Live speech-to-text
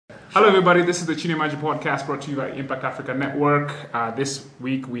Hello, everybody. This is the Chinemaji podcast brought to you by Impact Africa Network. This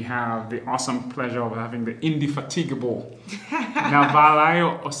week, we have the awesome pleasure of having the indefatigable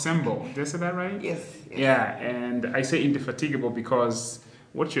Navalayo Osembo. Did I say that right? Yes. Yeah, and I say indefatigable because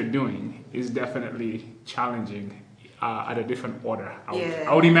what you're doing is definitely challenging at a different order.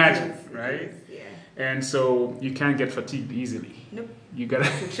 I would imagine, right? Yeah. And so you can't get fatigued easily. Nope. You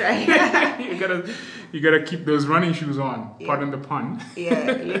gotta Try. you gotta keep those running shoes on. Yeah. Pardon the pun.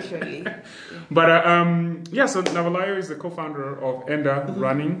 Yeah, literally. But so Navalayo is the co-founder of Enda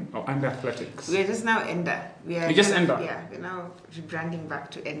Running or Enda Athletics. We're just now Enda. We're just Enda. Yeah, we're now rebranding back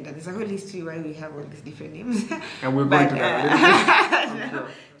to Enda. There's a whole history why we have all these different names. And we're going to that a little bit. No.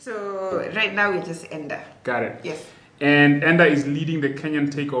 So right now we're just Enda. Got it. Yes. And Enda is leading the Kenyan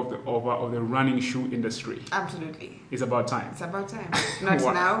takeover of the running shoe industry. Absolutely. It's about time. It's about time. Not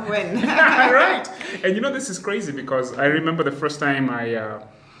now, when? Right. And this is crazy because I remember the first time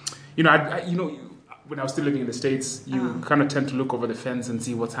when I was still living in the States, you kind of tend to look over the fence and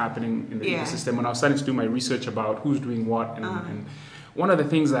see what's happening in the ecosystem. When I was starting to do my research about who's doing what and one of the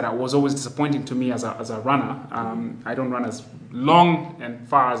things that was always disappointing to me as a runner, I don't run as long and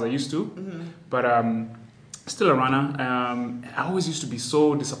far as I used to, but still a runner. I always used to be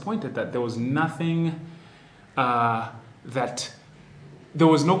so disappointed that there was nothing, there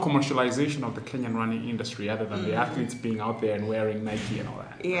was no commercialization of the Kenyan running industry other than the athletes being out there and wearing Nike and all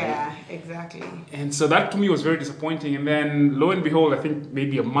that. Yeah, right? exactly. And so that to me was very disappointing. And then lo and behold, I think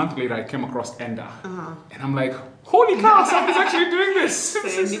maybe a month later, I came across Enda. And I'm like, holy cow, someone's actually doing this.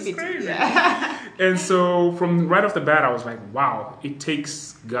 This is crazy. Yeah. And so from right off the bat, I was like, wow, it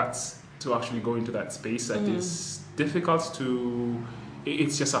takes guts to actually go into that space. That is difficult to...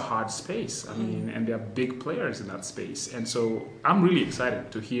 It's just a hard space. I mean, and there are big players in that space. And so I'm really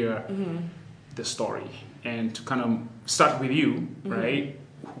excited to hear the story and to kind of start with you, right?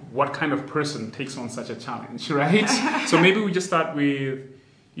 What kind of person takes on such a challenge, right? So maybe we just start with,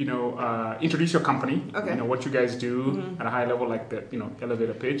 introduce your company, okay. What you guys do at a high level, like the,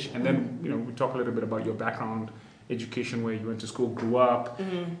 elevator pitch. And then, we talk a little bit about your background, education, where you went to school, grew up,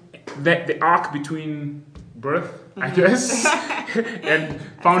 the arc between birth, I guess, and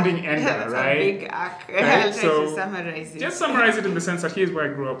founding Enda, right? A big arc. Right? I'll try So to summarize it. Just summarize it in the sense that here's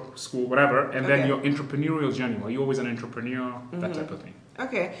where I grew up, school, whatever, and then your entrepreneurial journey. Were you always an entrepreneur? That type of thing.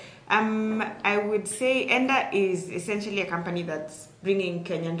 Okay. I would say Enda is essentially a company that's bringing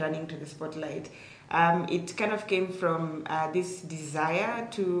Kenyan running to the spotlight. It kind of came from this desire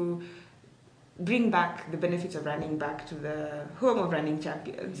to bring back the benefits of running back to the home of running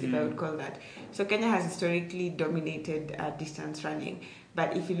champions, if I would call that. So Kenya has historically dominated distance running.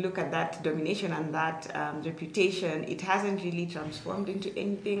 But if you look at that domination and that reputation, it hasn't really transformed into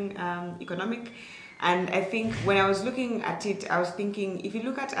anything economic. And I think when I was looking at it, I was thinking, if you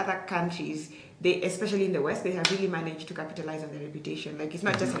look at other countries, they, especially in the West, they have really managed to capitalize on their reputation. Like, it's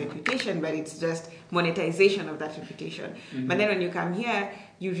not just a reputation, but it's just monetization of that reputation. But then when you come here,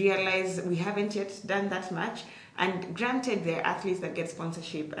 you realize we haven't yet done that much. And granted, there are athletes that get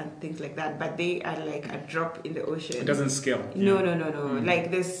sponsorship and things like that, but they are like a drop in the ocean. It doesn't scale. No.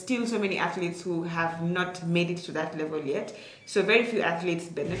 Like, there's still so many athletes who have not made it to that level yet. So very few athletes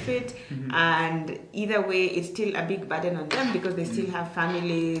benefit. And either way, it's still a big burden on them because they still have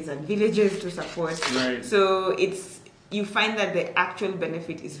families and villages to support. Right. So you find that the actual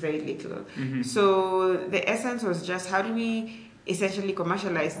benefit is very little. So the essence was just, how do we essentially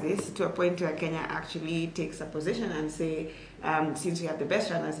commercialize this to a point where Kenya actually takes a position and say, since we have the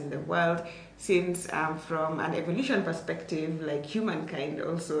best runners in the world, since from an evolution perspective, like humankind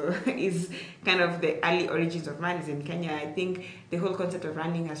also is kind of the early origins of man is in Kenya, I think the whole concept of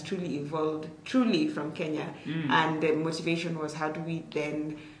running has truly evolved from Kenya. And the motivation was, how do we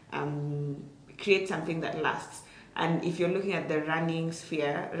then create something that lasts? And if you're looking at the running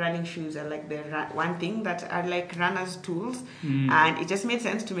sphere, running shoes are like the one thing that are like runners' tools. And it just made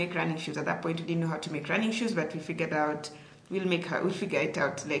sense to make running shoes. At that point, we didn't know how to make running shoes, but we figured out, we'll figure it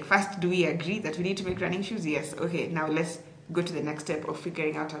out. Like, first, do we agree that we need to make running shoes? Yes. Okay, now let's go to the next step of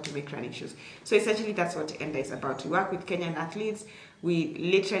figuring out how to make running shoes. So essentially, that's what Enda is about. We work with Kenyan athletes. We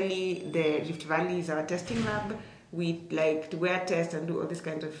literally, the Rift Valley is our testing lab. We like to wear tests and do all these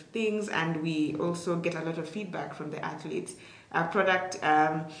kinds of things, and we also get a lot of feedback from the athletes. Our product,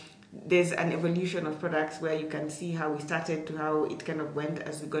 there's an evolution of products where you can see how we started to how it kind of went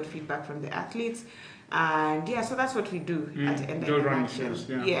as we got feedback from the athletes. And so that's what we do at Enda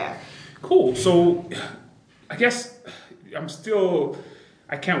International. Yeah. Cool. So I guess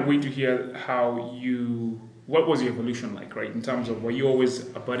I can't wait to hear what was your evolution like, right? In terms of, were you always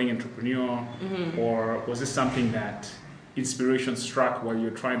a budding entrepreneur, or was this something that inspiration struck while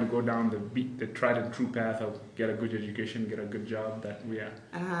you're trying to go down the tried and true path of get a good education, get a good job that we are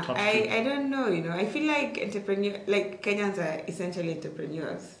taught to? I don't know, I feel like Kenyans are essentially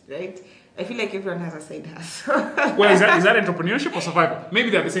entrepreneurs, right? I feel like everyone has a side hustle. Well, is that entrepreneurship or survival? Maybe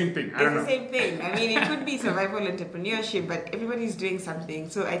they're the same thing. I don't know. It's the same thing. I mean, it could be survival entrepreneurship, but everybody's doing something.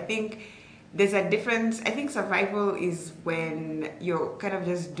 So I think there's a difference. I think survival is when you're kind of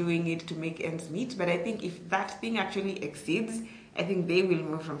just doing it to make ends meet. But I think if that thing actually exceeds, I think they will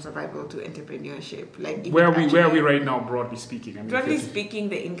move from survival to entrepreneurship. Where are we right now, broadly speaking? I mean, broadly speaking,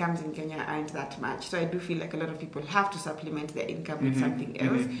 the incomes in Kenya aren't that much. So I do feel like a lot of people have to supplement their income with something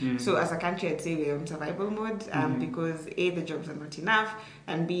else. So as a country, I'd say we're on survival mode because A, the jobs are not enough,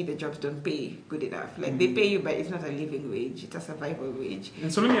 and B, the jobs don't pay good enough. They pay you, but it's not a living wage; it's a survival wage.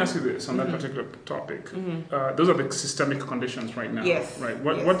 And so let me ask you this on that particular topic. Those are the systemic conditions right now. Yes. Right.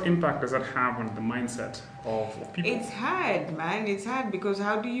 What impact does that have on the mindset of people? It's hard, man. It's hard because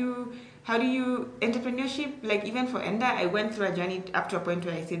how do you entrepreneurship, even for Enda, I went through a journey up to a point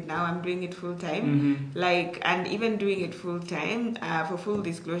where I said now I'm doing it full time. And even doing it full time, for full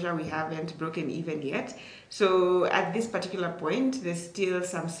disclosure, we haven't broken even yet. So at this particular point, there's still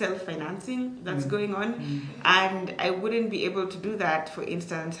some self-financing that's going on. And I wouldn't be able to do that, for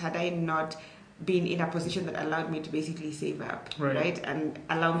instance, had I not been in a position that allowed me to basically save up, right? And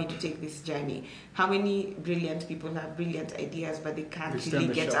allow me to take this journey. How many brilliant people have brilliant ideas, but they can't really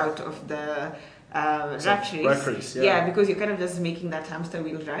get out of the rat race? Yeah, because you're kind of just making that hamster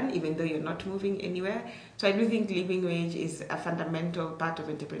wheel run, even though you're not moving anywhere. So I do think living wage is a fundamental part of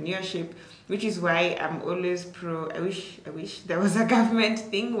entrepreneurship, which is why I'm always pro. I wish there was a government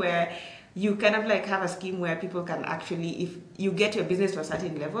thing where you kind of have a scheme where people can actually, if you get your business to a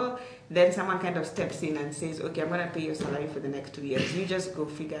certain level, then someone kind of steps in and says, okay, I'm going to pay your salary for the next 2 years. You just go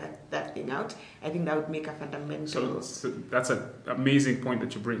figure that thing out. I think that would make a fundamental... So that's an amazing point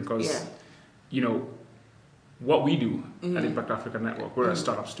that you bring because, what we do at Impact Africa Network, we're a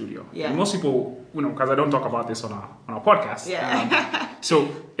startup studio. Yeah. And most people, because I don't talk about this on our podcast. Yeah. So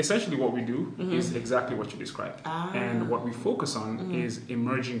essentially what we do is exactly what you described. And what we focus on is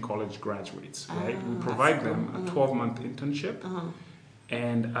emerging college graduates, right? We provide them a 12-month internship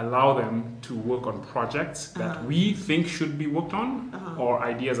and allow them to work on projects that we think should be worked on or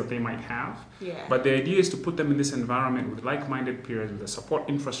ideas that they might have. Yeah. But the idea is to put them in this environment with like-minded peers, with a support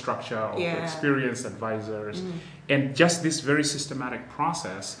infrastructure of experienced advisors, and just this very systematic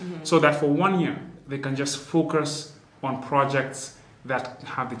process so that for 1 year, they can just focus on projects that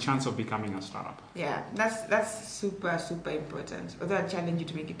have the chance of becoming a startup. Yeah, that's super, super important. Although I challenge you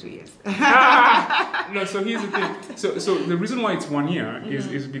to make it 2 years. No, so here's the thing. So the reason why it's 1 year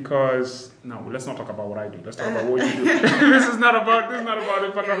is because let's not talk about what I do. Let's talk about what you do. This is not about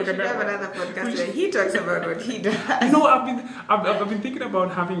Impact Africa Network. Have another podcast where he talks about what he does. I've been thinking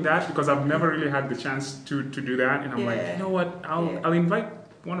about having that because I've never really had the chance to do that, and I'm like, you know what? I'll invite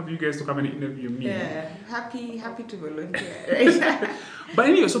one of you guys to come and interview me. Yeah, happy to volunteer. Right? But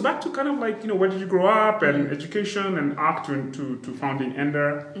anyway, so back to kind of where did you grow up and education and arc to founding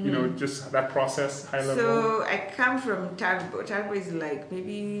Enda, just that process, high level. So I come from Tarbo. Tarbo is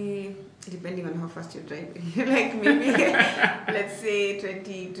maybe, depending on how fast you're driving, maybe, let's say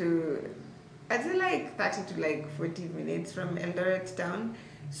 20 to, I'd say 30 to 40 minutes from Eldoret town.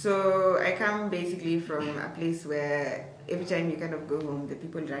 So I come basically from a place where every time you kind of go home, the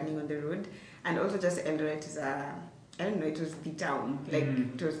people running on the road, and also just Eldoret is it was the town.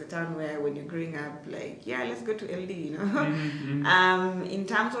 It was the town where when you're growing up, let's go to LD, In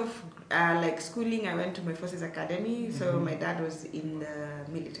terms of schooling, I went to my forces academy. So my dad was in the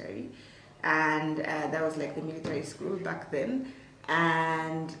military, and that was the military school back then.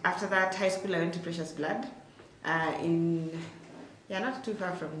 And after that, high school, I went to Precious Blood not too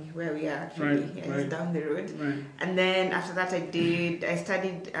far from where we are actually. It's down the road. Right. And then after that, I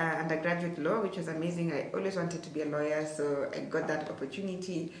studied undergraduate law, which was amazing. I always wanted to be a lawyer, so I got that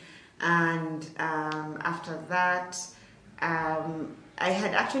opportunity. And after that, I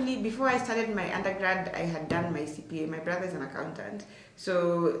had actually, before I started my undergrad, I had done my CPA. My brother's an accountant.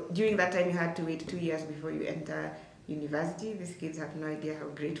 So during that time, you had to wait 2 years before you enter university. These kids have no idea how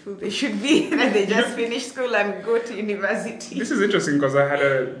grateful they should be that they just finish school and go to university. This is interesting because I had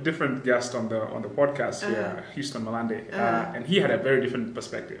a different guest on the podcast here, Houston Malande, and he had a very different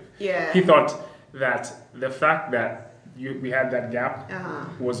perspective. Yeah, he thought that the fact that we had that gap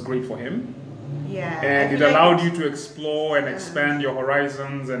was great for him. Yeah, and it allowed you to explore and expand your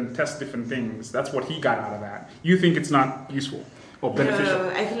horizons and test different things. That's what he got out of that. You think it's not useful or beneficial? No,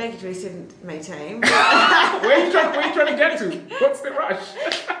 I feel like it wasted my time. Where are you trying to get to? What's the rush?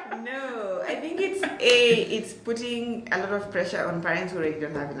 No, I think it's putting a lot of pressure on parents who already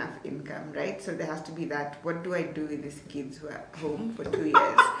don't have enough income, right? So there has to be that, what do I do with these kids who are home for 2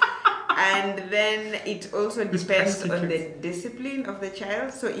 years? And then it also depends on the discipline of the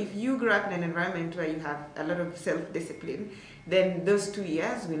child. So if you grow up in an environment where you have a lot of self-discipline, then those 2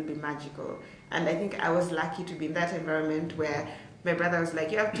 years will be magical. And I think I was lucky to be in that environment where my brother was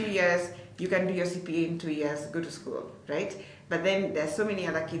like, you have 2 years, you can do your CPA in 2 years, go to school, right? But then there's so many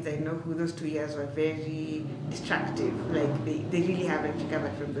other kids I know who those 2 years were very destructive. Like they really haven't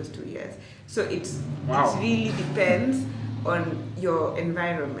recovered from those 2 years. So it really depends on your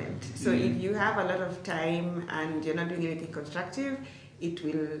environment. So if you have a lot of time and you're not doing anything constructive, it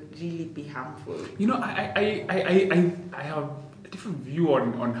will really be harmful. You know, I have a different view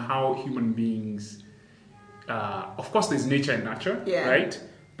on how human beings, of course there's nature and nurture, right?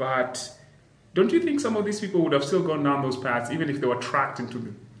 But don't you think some of these people would have still gone down those paths even if they were tracked into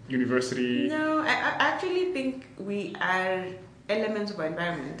the university? No, I actually think we are elements of our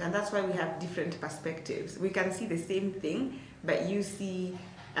environment, and that's why we have different perspectives. We can see the same thing, but you see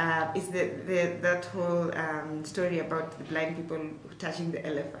it's that whole story about the blind people touching the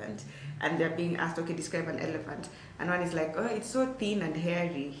elephant, and they're being asked, okay, describe an elephant, and one is like, oh, it's so thin and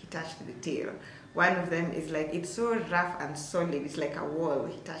hairy, he touched the tail. One of them is like, it's so rough and solid, it's like a wall,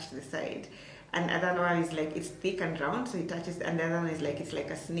 he touched the side. And another one is like, it's thick and round, so he touches, and the other one is like, it's like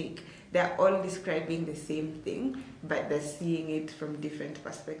a snake. They're all describing the same thing, but they're seeing it from different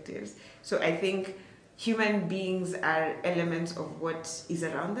perspectives. So I think human beings are elements of what is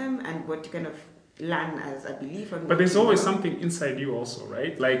around them and what you kind of learn as a belief. But there's always something inside you also,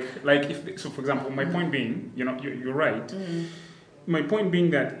 right? Like if, so for example, my point being, you know, you're right. My point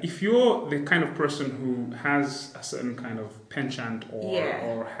being that if you're the kind of person who has a certain kind of penchant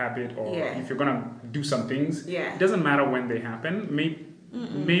or habit, or if you're going to do some things, it doesn't matter when they happen.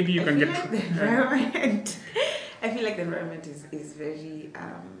 Maybe you can get... Like the environment, I feel like the environment is very...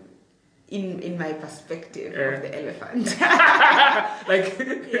 in my perspective of the elephant.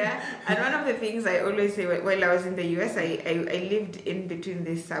 And one of the things I always say while I was in the US, I lived in between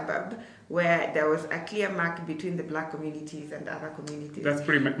this suburb where there was a clear mark between the black communities and other communities. That's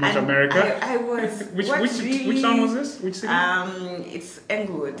pretty much America. I was... which town was this? Which city? It's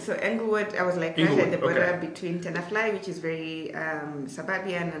Englewood. So Englewood, I was like right at the border between Tenafly, which is very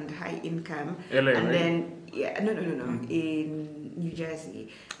suburban and high income. LA, and right? then, in New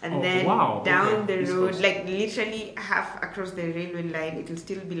Jersey. And then down the road, like literally half across the railway line, it will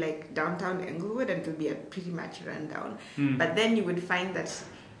still be like downtown Englewood, and it will be a pretty much rundown. But then you would find that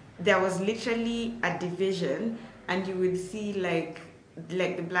there was literally a division, and you would see like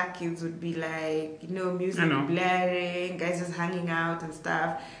the black kids would be like, you know, music blaring, guys just hanging out and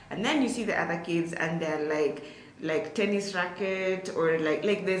stuff. And then you see the other kids, and they're like tennis racket, or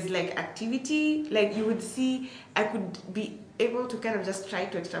like there's like activity. Like you would see, I could be able to kind of just try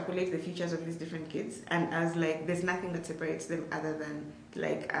to extrapolate the features of these different kids, and I was like, there's nothing that separates them other than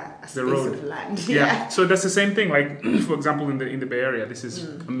like a space of land. Yeah. So that's the same thing. Like for example, in the Bay Area, this is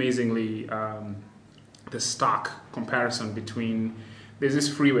amazingly the stark comparison between. There's this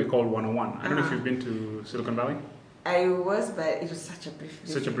freeway called 101. I don't know if you've been to Silicon Valley. I was, but it was such a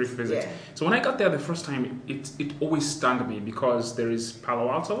brief visit. Yeah. So when I got there the first time, it always stunned me because there is Palo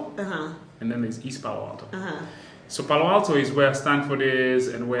Alto, and then there's East Palo Alto. So Palo Alto is where Stanford is,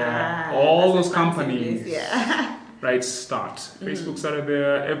 and where all those companies right start. Facebook started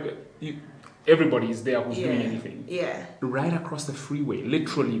there. Everybody is there who's doing anything. Yeah. Right across the freeway,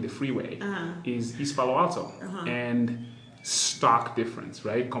 literally the freeway, is East Palo Alto, and stark difference,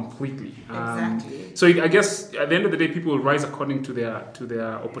 right? Completely. Exactly. So I guess at the end of the day, people will rise according to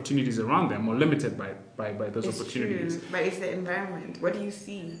their opportunities around them, or limited by those opportunities. True. But it's the environment. What do you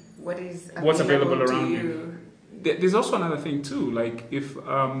see? What's available around you? There's also another thing too. Like if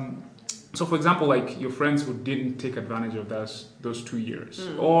so, for example, like your friends who didn't take advantage of those 2 years,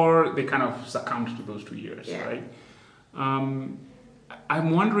 or they kind of succumbed to those 2 years, right?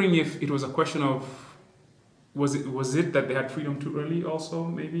 I'm wondering if it was a question of, was it that they had freedom too early also,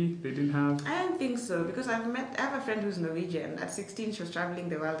 maybe? They didn't have... I don't think so, because I have a friend who's Norwegian. At 16, she was traveling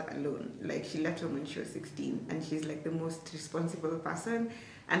the world alone. Like, she left home when she was 16, and she's like the most responsible person.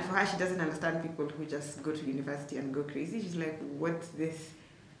 And for her, she doesn't understand people who just go to university and go crazy. She's like, what's this?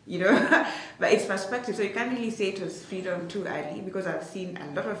 You know? But it's perspective. So you can't really say it was freedom too early, because I've seen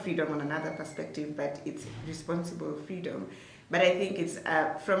a lot of freedom on another perspective, but it's responsible freedom. But I think it's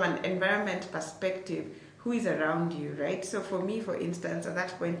from an environment perspective, who is around you, right? So for me, for instance, at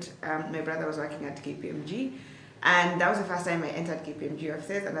that point, my brother was working at KPMG, And that was the first time I entered KPMG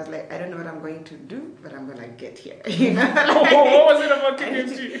offices, and I was like, I don't know what I'm going to do, but I'm gonna get here. You know, like, what was it about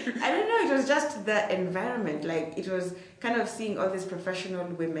KPMG? I don't know. It was just the environment. Like, it was kind of seeing all these professional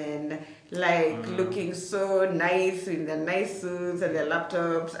women, like looking so nice in their nice suits and their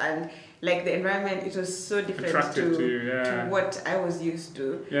laptops, and like the environment. It was so different to what I was used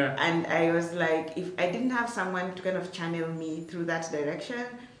to. Yeah. And I was like, if I didn't have someone to kind of channel me through that direction,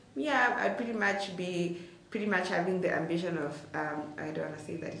 I'd pretty much having the ambition of, I don't want to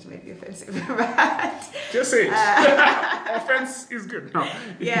say that, it might be offensive, but... Just say it. Offense is good. No.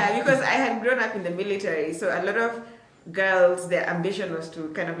 Yeah, because I had grown up in the military, so a lot of girls, their ambition was to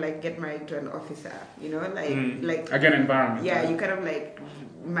kind of like get married to an officer, you know, like... Again, environment. Yeah, you kind of like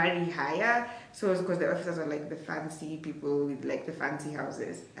marry higher. So because the officers are like the fancy people with like the fancy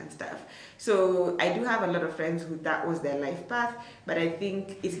houses and stuff. So I do have a lot of friends who that was their life path, but I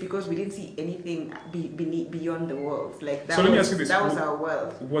think it's because we didn't see anything beyond the walls. Like that. So let me ask you this: that was our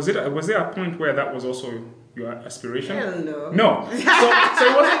world. Was there a point where that was also your aspiration? Hell no. No. So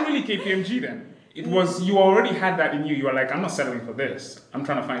it wasn't really KPMG then. It was, you already had that in you. You were like, I'm not settling for this. I'm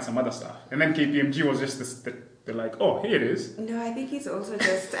trying to find some other stuff. And then KPMG was just this. They're like, oh, here it is. No, I think it's also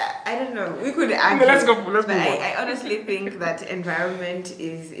just, I don't know. We could argue. Let's move on. I honestly think that environment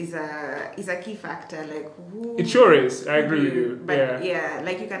is a key factor. Like who? It sure is. I agree with you. But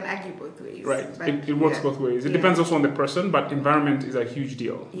like you can argue both ways. Right. But it works both ways. It depends also on the person, but environment is a huge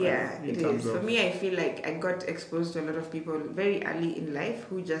deal. Yeah, it is. For me, I feel like I got exposed to a lot of people very early in life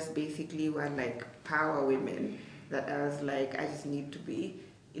who just basically were like power women that I was like, I just need to be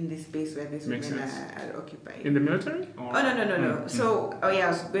in this space where these women are occupied. In the military? Or? Oh, no. Mm-hmm. So, I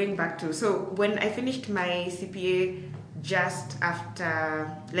was going back to... So, when I finished my CPA just after,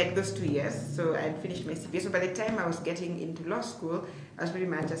 like, those 2 years, so I had finished my CPA. So, by the time I was getting into law school, I was pretty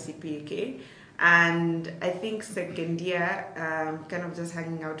much a CPA. And I think second year, kind of just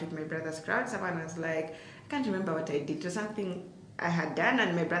hanging out with my brother's crowd, someone was like, I can't remember what I did. It was something I had done,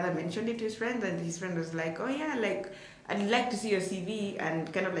 and my brother mentioned it to his friend, and his friend was like, oh, yeah, like... I'd like to see your CV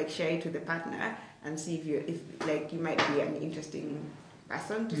and kind of like share it with the partner and see if you might be an interesting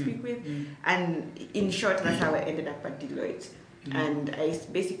person to speak with. And in short, that's how I ended up at Deloitte. And I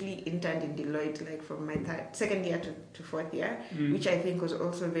basically interned in Deloitte like from my second year to fourth year, which I think was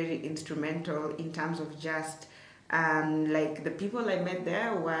also very instrumental in terms of just like the people I met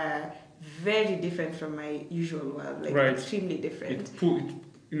there were very different from my usual world, like extremely different.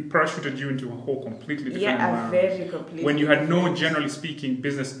 It parachuted you into a whole completely different environment. Very completely when you had no, generally speaking,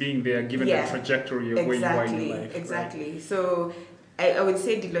 business being there, given the trajectory of where you are in life. Exactly. Right? So I would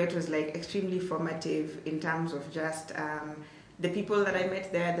say Deloitte was like extremely formative in terms of just the people that I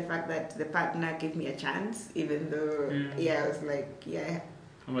met there, the fact that the partner gave me a chance, even though, I was like,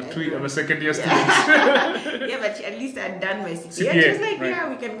 I'm a second year student. But at least I'd done my CPA. She was like,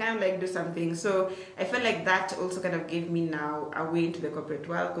 we can kind of like do something. So I felt like that also kind of gave me now a way into the corporate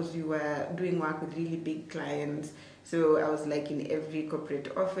world because we were doing work with really big clients. So I was like in every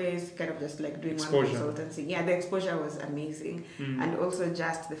corporate office, kind of just like doing one consultancy. Yeah, the exposure was amazing. And also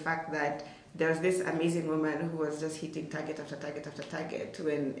just the fact that there was this amazing woman who was just hitting target after target after target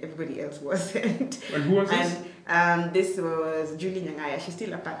when everybody else wasn't. And who was this? And this was Julie Nyangaya. She's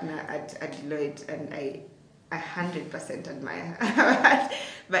still a partner at Deloitte, and I 100% admire her.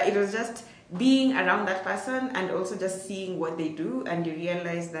 But it was just being around that person and also just seeing what they do, and you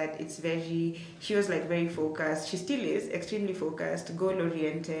realize that she was like very focused. She still is extremely focused,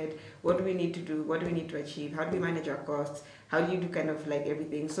 goal-oriented. What do we need to do? What do we need to achieve? How do we manage our costs? How do you do kind of like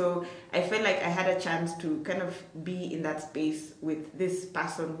everything? So I felt like I had a chance to kind of be in that space with this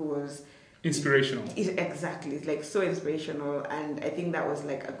person who was inspirational. Exactly. It's like so inspirational, and I think that was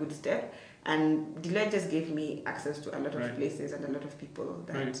like a good step. And Deloitte just gave me access to a lot of places and a lot of people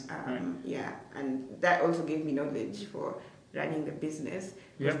that, and that also gave me knowledge for running the business.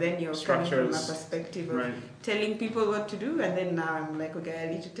 Because then you're coming from a perspective of telling people what to do, and then now I'm like, okay,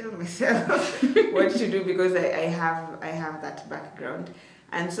 I need to tell myself what to do because I have that background.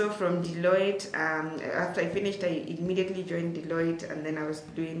 And so from Deloitte, after I finished, I immediately joined Deloitte, and then I was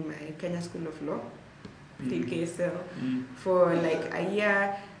doing my Kenya School of Law, did KSL, for like a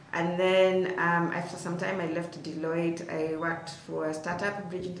year. And then after some time, I left Deloitte. I worked for a startup,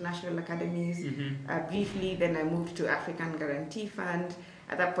 Bridge International Academies, briefly. Then I moved to African Guarantee Fund.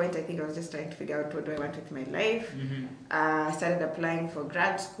 At that point, I think I was just trying to figure out what do I want with my life. I started applying for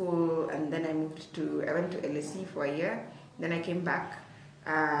grad school, and then I went to LSE for a year. Then I came back,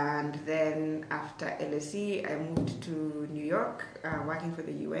 and then after LSE, I moved to New York, working for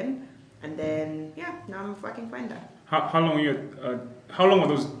the UN. And then, now I'm working for Enda. How long were you? How long were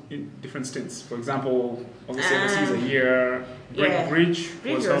those different stints? For example, obviously overseas a year. Bridge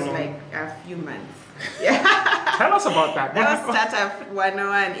was how long? Like a few months. Yeah. Tell us about that. That was startup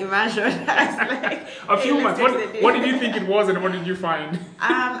 101 immersion. Like, a few months. What did you think it was, and what did you find?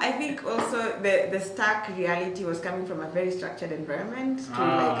 I think also the stark reality was coming from a very structured environment to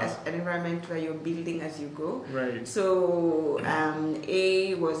an environment where you're building as you go. Right. So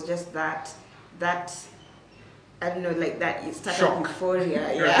A was just that I don't know, like that startup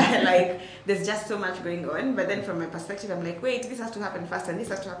euphoria. Yeah, like there's just so much going on. But then from my perspective, I'm like, wait, this has to happen fast and this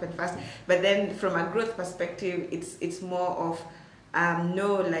has to happen fast. But then from a growth perspective, it's more of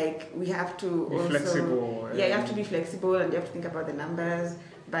no, like we have to be flexible. Yeah, you have to be flexible and you have to think about the numbers.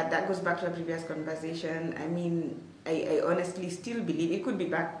 But that goes back to a previous conversation. I mean, I honestly still believe it could be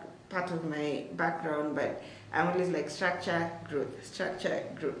part of my background, but I'm always like structure,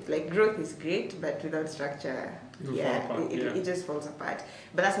 growth. Like growth is great, but without structure, it just falls apart.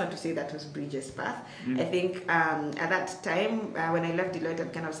 But that's not to say that was Bridge's path. I think at that time, when I left Deloitte, I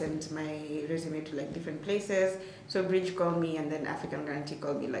kind of sent my resume to like different places. So Bridge called me, and then African Guarantee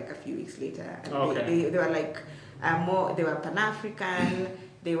called me like a few weeks later. And they were like they were Pan-African.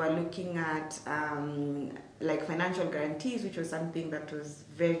 They were looking at like financial guarantees, which was something that was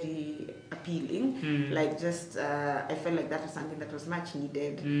very appealing. Like just, I felt like that was something that was much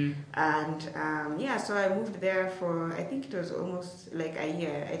needed. And so I moved there for, I think it was almost like a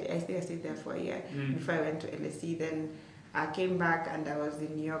year. I stayed there for a year before I went to LSE. Then I came back and I was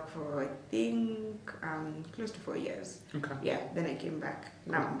in New York for, I think, close to 4 years. Okay. Yeah, then I came back.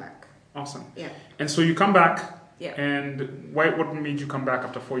 Now I'm back. Awesome. Yeah. And so you come back. Yeah. And what made you come back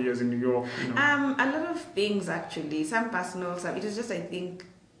after 4 years in New York? You know? A lot of things actually. Some personal stuff. It was just, I think,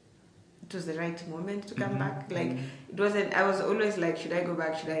 it was the right moment to come back. Like it wasn't. I was always like, should I go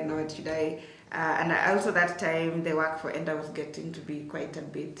back? Should I not? Should I? And I also that time the work for Enda was getting to be quite a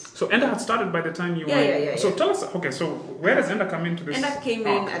bit. So Enda had started by the time you were. Yeah. So tell us. Okay. So where does Enda come into this? Enda came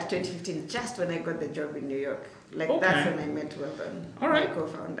in at 2015, just when I got the job in New York. Like that's when I met Weldon, my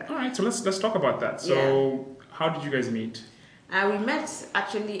co-founder. All right. So let's talk about that. So. How did you guys meet? We met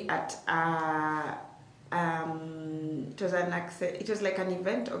actually at it was like an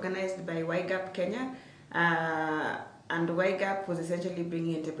event organized by YGAP Kenya, and YGAP was essentially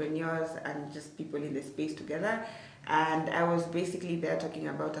bringing entrepreneurs and just people in the space together. And I was basically there talking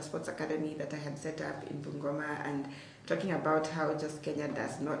about a sports academy that I had set up in Bungoma, and talking about how just Kenya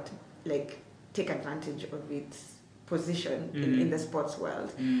does not like take advantage of its position in the sports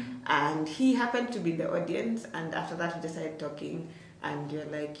world. And he happened to be in the audience, and after that we just started talking, and you're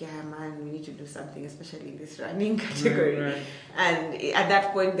like, yeah man, we need to do something, especially in this running category. Right. And at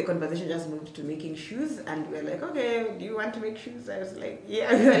that point the conversation just moved to making shoes, and we were like, okay, do you want to make shoes? I was like,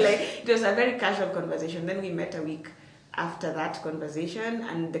 yeah. We were like, it was a very casual conversation. Then we met a week after that conversation,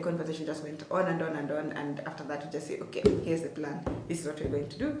 and the conversation just went on and on and on, and after that we just say, okay, here's the plan, this is what we're going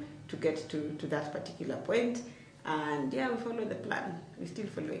to do to get to that particular point. And yeah, we followed the plan. We're still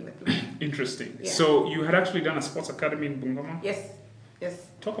following the plan. Interesting. Yeah. So you had actually done a sports academy in Bungoma? Yes.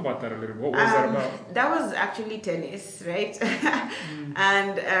 Talk about that a little bit. What was that about? That was actually tennis, right?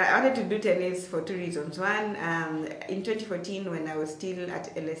 And I wanted to do tennis for two reasons. One, in 2014, when I was still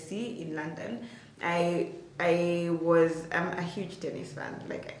at LSE in London, I'm a huge tennis fan.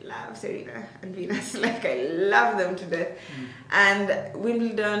 Like I love Serena and Venus. Like I love them to death. And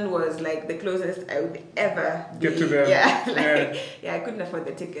Wimbledon was like the closest I would ever get to them. I couldn't afford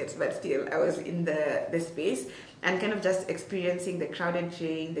the tickets, but still I was in the space, and kind of just experiencing the crowded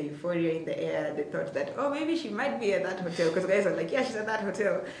train, the euphoria in the air, the thought that, oh, maybe she might be at that hotel, because guys were like, yeah, she's at that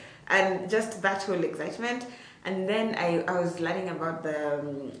hotel, and just that whole excitement. And then I was learning about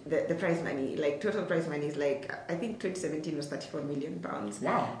the prize money, like total prize money is like, I think 2017 was 34 million pounds.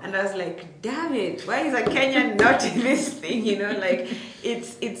 Wow. And I was like, damn it, why is a Kenyan not in this thing? You know, like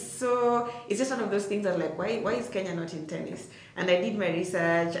it's just one of those things that like, why is Kenya not in tennis? And I did my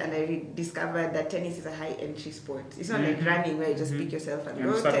research, and I discovered that tennis is a high entry sport. It's not like running where you just pick yourself and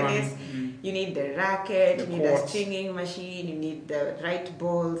go. Tennis, you need the racket, you need a stringing machine, you need the right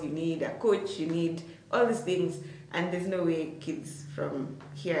balls, you need a coach, you need all these things, and there's no way kids from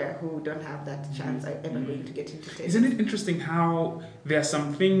here who don't have that chance are ever going to get into tennis. Isn't it interesting how there are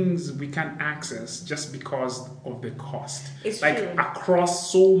some things we can't access just because of the cost? It's like true. Across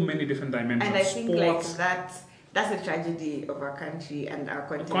so many different dimensions. And I think sports, like that's the tragedy of our country and our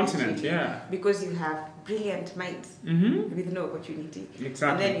continent. Yeah. Because you have brilliant minds with no opportunity.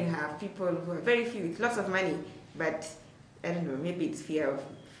 Exactly. And then you have people who are very few with lots of money, but I don't know, maybe it's fear of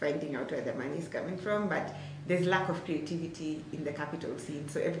finding out where the money is coming from, but there's lack of creativity in the capital scene.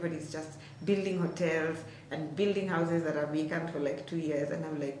 So everybody's just building hotels and building houses that are vacant for like 2 years. And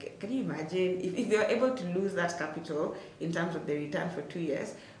I'm like, can you imagine if they were able to lose that capital in terms of the return for 2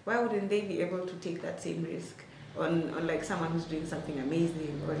 years, why wouldn't they be able to take that same risk on like someone who's doing something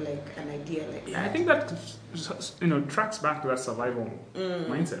amazing or like an idea like that? I think that tracks back to that survival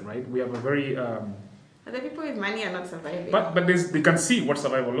mindset, right? We have a very the people with money are not surviving. But they can see what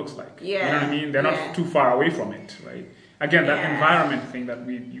survival looks like. Yeah. You know what I mean? They're not too far away from it, right? Again, that environment thing that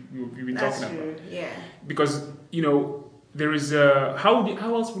we've been talking about. Yeah. Because, there is how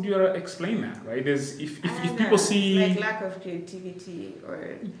else would you explain that, right? There's if people see like lack of creativity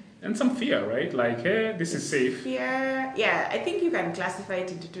and some fear, right? Like, hey, this is safe. Fear, yeah. I think you can classify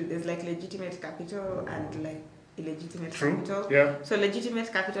it into two. There's like legitimate capital and like illegitimate capital. Yeah. So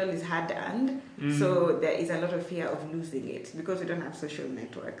legitimate capital is hard earned. So there is a lot of fear of losing it because we don't have social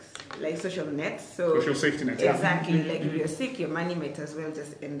networks, like social nets. So social safety nets. Exactly. Like if you're sick, your money might as well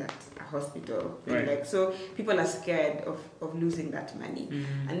just end at a hospital. Right. Like so, people are scared of losing that money.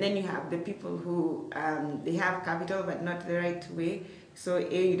 And then you have the people who they have capital but not the right way. So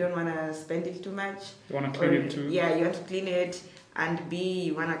you don't want to spend it too much. You want to clean it too. Yeah, you want to clean it. And B,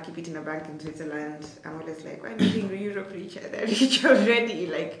 you want to keep it in a bank in Switzerland. I'm always like, why making Europe rich? They're rich already.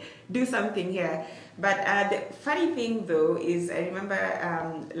 Like, do something here. But the funny thing, though, is I remember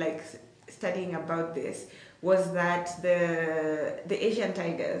studying about this, was that the Asian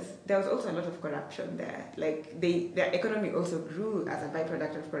tigers, there was also a lot of corruption there. Like their economy also grew as a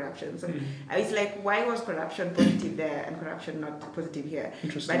byproduct of corruption. So it's like, why was corruption positive there and corruption not positive here?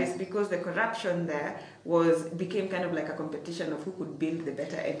 Interesting. But it's because the corruption there became kind of like a competition of who could build the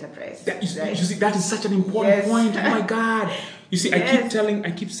better enterprise. You see, that is such an important point. Oh my God! You see,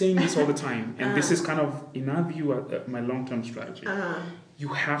 I keep saying this all the time, and this is kind of, in our view, my long-term strategy. You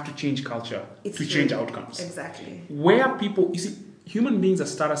have to change culture to change outcomes. Exactly. Where people, human beings are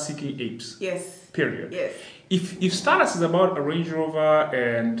starter-seeking apes. Yes. Period. Yes. If status is about a Range Rover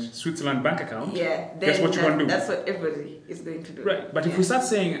and Switzerland bank account, guess what you're going to do? That's what everybody is going to do. Right. But if we start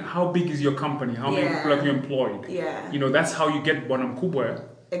saying, how big is your company? How many people have you employed? Yeah. That's how you get Bonham Kubwa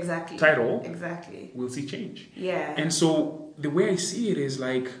title. Exactly. We'll see change. Yeah. And so the way I see it is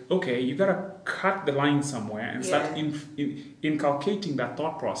like, okay, you got to cut the line somewhere and start inculcating that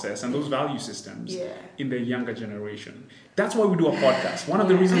thought process and those value systems in the younger generation. That's why we do a podcast. One of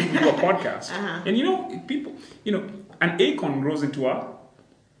the reasons we do a podcast. And people, an acorn grows into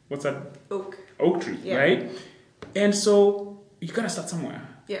what's that? Oak tree, right? And so you got to start somewhere.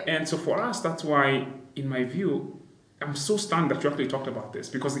 Yeah. And so for us, that's why, in my view, I'm so stunned that you actually talked about this,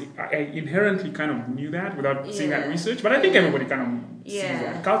 because I inherently kind of knew that without seeing that research. But I think everybody kind of sees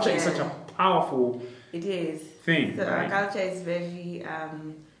that. Culture is such a powerful thing. So right? our culture is very, I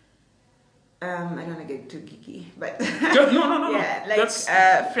don't want to get too geeky, but... no. Yeah, like, let's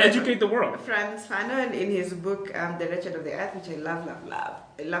educate the world. Frantz Fanon, in his book, The Wretched of the Earth, which I love.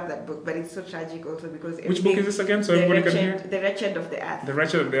 I love that book, but it's so tragic also because... Which book is this again, so everybody can hear? The Wretched of the Earth. The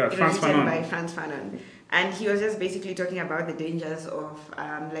Wretched of the Earth, Frantz Written Fanon. by Frantz Fanon. And he was just basically talking about the dangers of,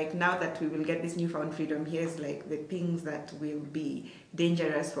 now that we will get this newfound freedom, here's like the things that will be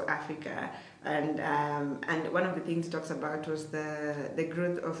dangerous for Africa. And one of the things he talks about was the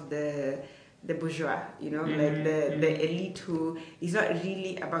growth of the bourgeois, like the elite who is not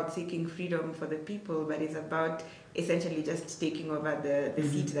really about seeking freedom for the people, but is about essentially just taking over the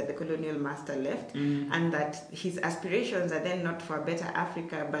seat that the colonial master left. And that his aspirations are then not for a better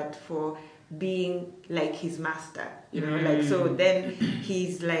Africa, but for being like his master, like, so then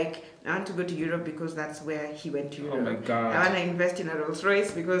he's like, I want to go to Europe because that's where he went to Europe. Oh my God. I want to invest in a Rolls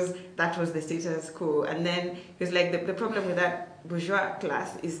Royce because that was the status quo. And then he's like, the problem with that bourgeois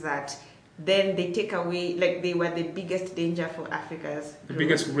class is that then they take away, like they were the biggest danger for Africa's growth.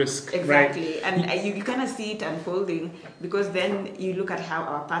 Biggest risk. Exactly. Right? And you kind of see it unfolding, because then you look at how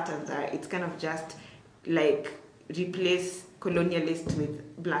our patterns are. It's kind of just like replace colonialists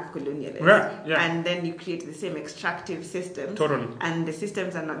with black colonialists. Right, yeah. And then you create the same extractive system. Totally. And the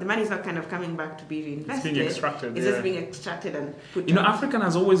systems are not, the money is not kind of coming back to be reinvested. It's being extracted. It's just being extracted and put Africa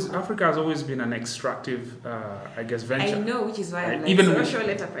has always been an extractive, venture. I know, which is why right? I'm like, even social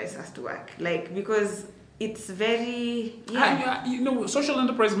enterprise has to work. Like, because it's very, social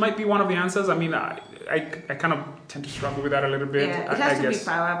enterprise might be one of the answers. I mean, I kind of tend to struggle with that a little bit. Yeah, it has to be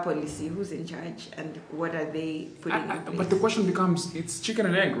power policy. Who's in charge and what are they putting in place? But the question becomes, it's chicken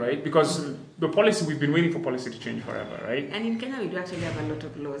and egg, right? Because the policy, we've been waiting for policy to change forever, right? And in Kenya, we do actually have a lot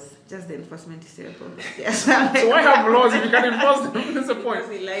of laws. Just the enforcement is terrible. Yes. So why have laws if you can't enforce them? That's the point.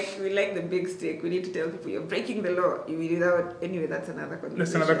 Because we like the big stick. We need to tell people you're breaking the law. Anyway, that's another conversation.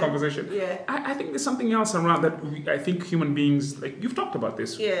 That's another conversation. Yeah. I think there's something else us around that. I think human beings, like you've talked about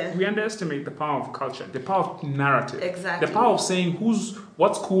this, we underestimate the power of culture, the power of narrative, exactly, the power of saying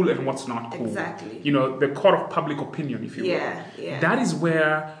what's cool and what's not cool. Exactly. The court of public opinion, if you will. That is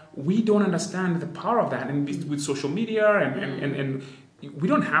where we don't understand the power of that, and with social media and we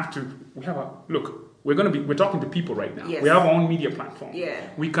don't have to. We have we're talking to people right now. Yes. We have our own media platform. Yeah.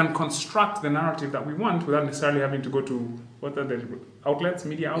 We can construct the narrative that we want without necessarily having to go to what are the outlets,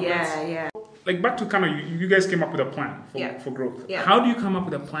 media outlets. Yeah. Like back to kind of you guys came up with a plan for growth. Yeah. How do you come up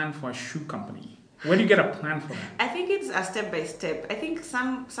with a plan for a shoe company? Where do you get a plan for that? I think it's a step by step. I think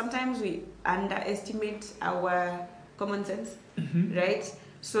sometimes we underestimate our common sense, right?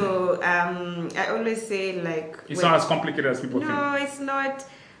 So I always say it's not as complicated as people think. No, it's not.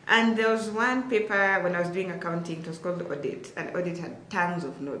 And there was one paper when I was doing accounting, it was called the audit, and audit had tons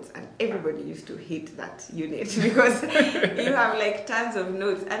of notes, and everybody used to hate that unit because you have tons of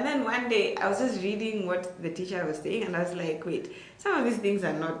notes. And then one day I was just reading what the teacher was saying, and I was like, wait, some of these things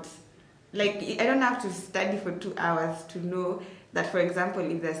are not, I don't have to study for 2 hours to know that, for example,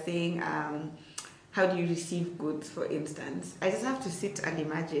 if they're saying, how do you receive goods, for instance, I just have to sit and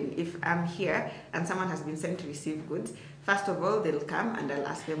imagine if I'm here and someone has been sent to receive goods. First of all, they'll come and I'll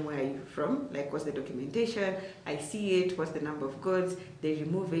ask them, where are you from? What's the documentation? I see it. What's the number of goods? They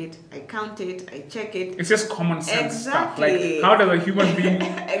remove it. I count it. I check it. It's just common sense stuff. Exactly. How does a human being...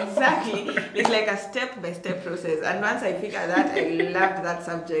 Exactly. It's like a step-by-step process. And once I figured that, I loved that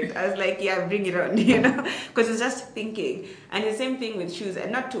subject. I was like, yeah, bring it on, because it's just thinking. And the same thing with shoes.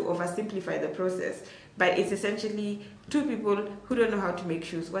 And not to oversimplify the process, but it's essentially two people who don't know how to make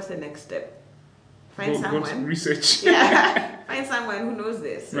shoes. What's the next step? Find someone. Go research. Yeah. Find someone who knows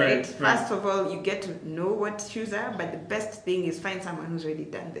this, right? Right. First of all, you get to know what shoes are, but the best thing is find someone who's already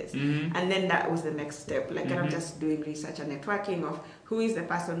done this. And then that was the next step. Kind of just doing research and networking of who is the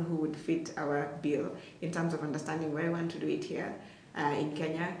person who would fit our bill in terms of understanding why we want to do it here in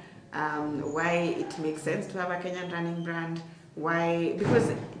Kenya, why it makes sense to have a Kenyan running brand. Why? Because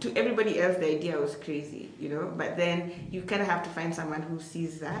to everybody else the idea was crazy, but then you kind of have to find someone who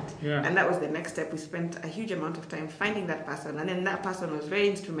sees that, and that was the next step. We spent a huge amount of time finding that person, and then that person was very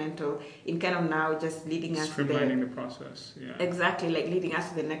instrumental in kind of now just leading us streamlining the process. Exactly, leading us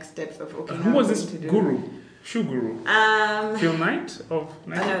to the next steps of who was this guru? Shoe guru? Phil Knight of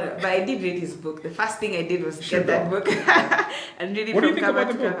Nike? No, but I did read his book. The first thing I did was get that book and read it what from do you think cover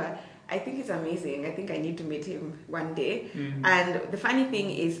about to the book? cover. I think it's amazing. I think I need to meet him one day. And the funny thing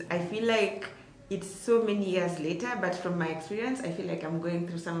is, I feel like it's so many years later, but from my experience, I feel like I'm going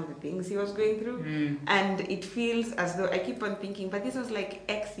through some of the things he was going through. And it feels as though I keep on thinking, but this was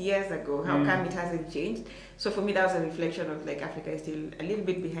X years ago. How come it hasn't changed? So for me, that was a reflection of Africa is still a little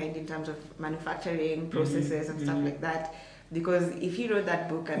bit behind in terms of manufacturing processes and stuff like that. Because if he wrote that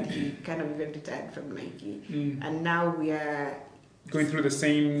book and he kind of even retired from Nike, and now we are going through the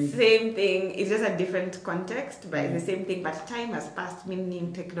same thing. It's just a different context, but it's the same thing. But time has passed,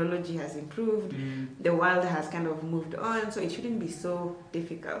 meaning technology has improved. The world has kind of moved on, so it shouldn't be so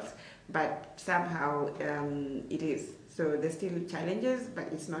difficult. But somehow it is. So there's still challenges, but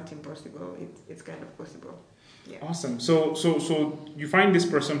it's not impossible. It's kind of possible. Yeah. Awesome. So you find this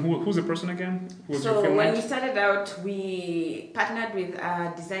person. Who's the person again? So when we started out, we partnered with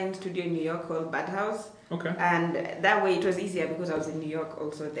a design studio in New York called Bad House. Okay. And that way it was easier because I was in New York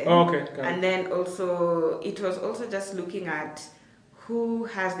also then. Oh, okay. Got and it. then also it was also just looking at who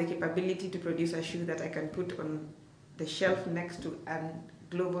has the capability to produce a shoe that I can put on the shelf next to a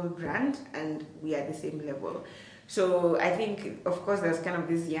global brand, and we are at the same level. So I think, of course, there's kind of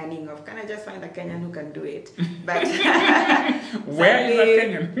this yearning of, can I just find a Kenyan who can do it? But where is that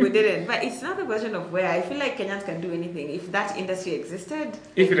Kenyan? We didn't. But it's not a question of where. I feel like Kenyans can do anything. If that industry existed,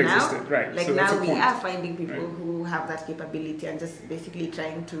 right. Like so now we are finding people who have that capability and just basically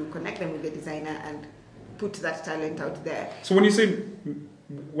trying to connect them with the designer and put that talent out there. So when you say,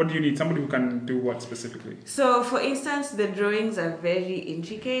 what do you need? Somebody who can do what specifically? So, for instance, the drawings are very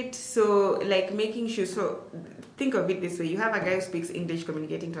intricate. So, making shoes. So, think of it this way: you have a guy who speaks English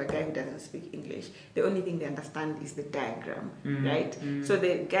communicating to a guy who doesn't speak English. The only thing they understand is the diagram, right? So,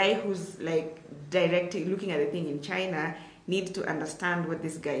 the guy who's directly looking at the thing in China needs to understand what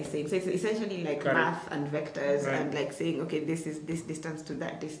this guy is saying. So it's essentially math and vectors and saying, okay, this is this distance to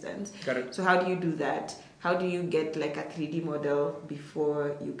that distance. Got it. So how do you do that? How do you get a 3D model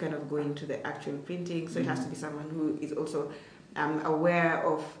before you kind of go into the actual printing? So it has to be someone who is also aware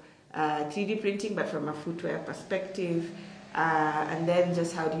of 3D printing, but from a footwear perspective. And then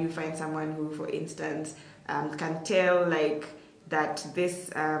just how do you find someone who, for instance, can tell that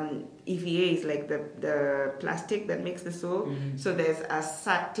this EVA is like the plastic that makes the sole. Mm-hmm. So there's a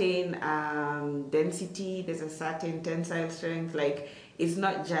certain density, there's a certain tensile strength. Like it's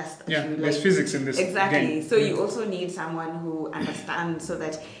not just there's physics in this. Exactly. Game. So you also need someone who understands, so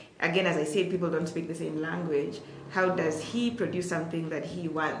that, again, as I said, people don't speak the same language. How does he produce something that he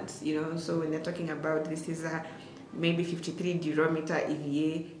wants? You know. So when they're talking about this is a maybe 53 durometer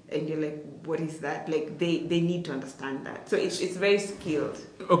EVA, and you're like, what is that? Like they need to understand that. So it's very skilled.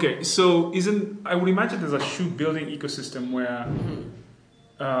 Okay, so I would imagine there's a shoe building ecosystem where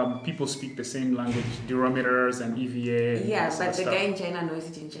people speak the same language, durometers and EVA. Yeah, but the guy in China knows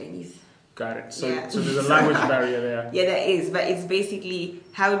it in Chinese. Got it. So there's a language barrier there. Yeah, there is. But it's basically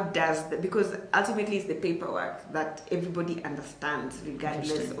because ultimately it's the paperwork that everybody understands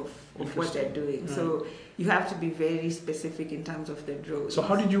regardless of what they're doing. Mm. So you have to be very specific in terms of the drawings. So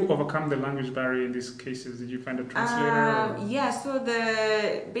how did you overcome the language barrier in these cases? Did you find a translator? Yeah, so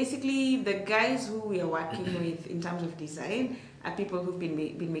basically the guys who we are working with in terms of design are people who've been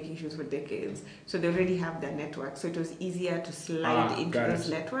making shoes for decades. So they already have their network. So it was easier to slide into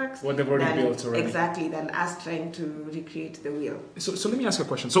those networks. What they've already built already. Exactly, than us trying to recreate the wheel. So let me ask you a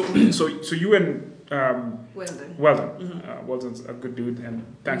question. So you and Weldon. Mm-hmm. Weldon's a good dude, and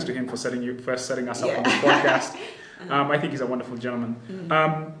thanks to him for setting us up on this podcast. I think he's a wonderful gentleman.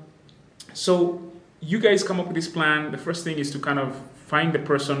 Mm-hmm. So you guys come up with this plan. The first thing is to kind of find the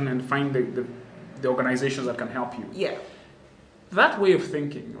person and find the organizations that can help you. Yeah. That way of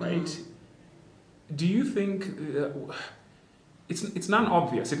thinking, right? Do you think it's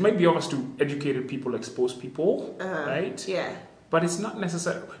non-obvious? It might be obvious to educated people, exposed people, right? Yeah. But it's not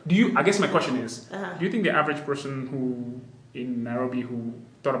necessary. I guess my question is, do you think the average person who in Nairobi who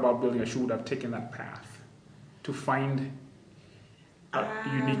thought about building a shoe would have taken that path to find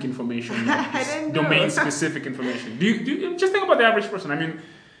unique information, domain-specific information? Do you just think about the average person? I mean,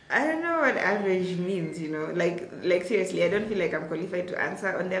 I don't know what average means, you know. Like seriously, I don't feel like I'm qualified to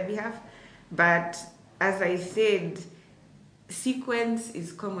answer on their behalf. But as I said, sequence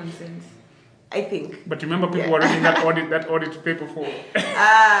is common sense, I think. But remember, people were reading that audit paper for.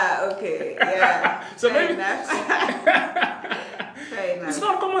 Okay, yeah. So fair maybe enough. Fair enough. It's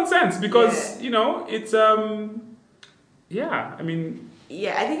not common sense because it's I mean.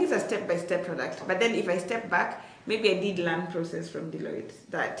 Yeah, I think it's a step-by-step product. But then if I step back, maybe I did learn process from Deloitte,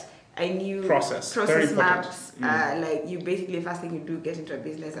 that I knew process maps. Like you basically, first thing you do, get into a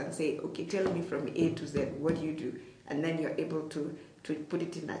business and say, okay, tell me from A to Z what you do, and then you're able to put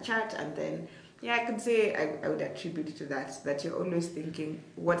it in a chart, and then I could say I would attribute it to that you're always thinking,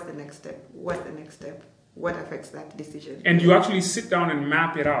 what's the next step? What's the next step? What affects that decision? And you actually sit down and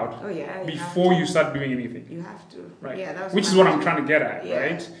map it out. Oh yeah. Before you start doing anything. You have to. Right. Yeah. Which is what I'm trying to get at,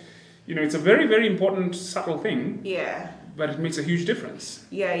 right? You know, it's a very, very important, subtle thing. Yeah. But it makes a huge difference.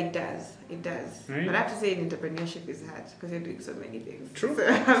 Yeah, it does. It does. Right? But I have to say, entrepreneurship is hard because you're doing so many things. True. So,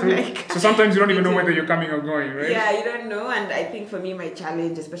 so sometimes you don't even know whether you're coming or going, right? Yeah, you don't know. And I think for me, my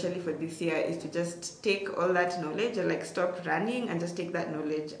challenge, especially for this year, is to just take all that knowledge and stop running and just take that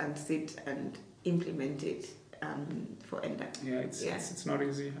knowledge and sit and implement it. For Enda. Yeah, it's not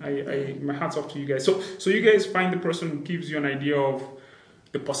easy. My hat's off to you guys. So you guys find the person who gives you an idea of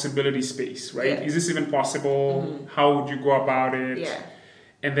the possibility space, right? Yeah. Is this even possible? Mm-hmm. How would you go about it? Yeah.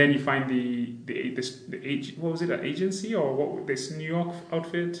 And then you find the what was it, an agency or what, this New York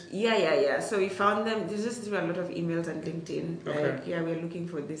outfit? Yeah. So we found them. There's just through a lot of emails and LinkedIn. Okay. We're looking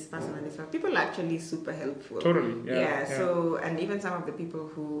for this person and this person. People are actually super helpful. Totally. Yeah. So, and even some of the people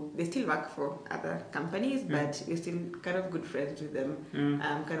who, they still work for other companies, but we're still kind of good friends with them.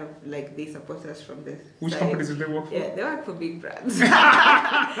 Kind of like they support us from this. Which companies do they work for? Yeah, they work for big brands.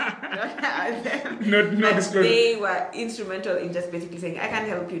 No disclosure. They were instrumental in just basically saying, I can't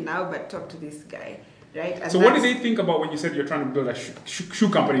help you now, but talk to this guy, right? And so what did they think about when you said you're trying to build a shoe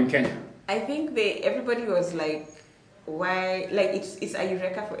company in Kenya? I think everybody was like, why, like it's a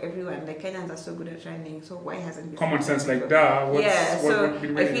eureka for everyone. Like Kenyans are so good at training, so why hasn't this common sense before? like that? So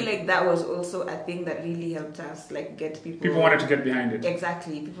I feel like that was also a thing that really helped us, like get people. People wanted to get behind it.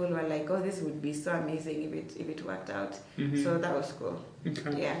 Exactly, people were like, "Oh, this would be so amazing if it worked out." Mm-hmm. So that was cool.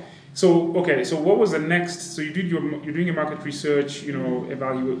 Okay. Yeah. So what was the next? So you're doing your market research,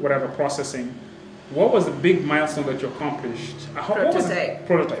 evaluate whatever processing. What was the big milestone that you accomplished?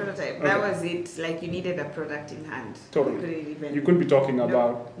 Prototype. Okay. That was it. Like you needed a product in hand. Totally. You couldn't be talking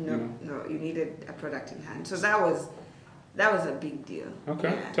about. No. You needed a product in hand. So that was a big deal. Okay.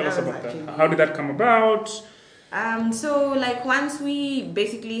 Yeah, Tell us about that. How did that come about? So like once we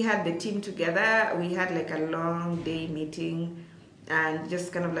basically had the team together, we had like a long day meeting and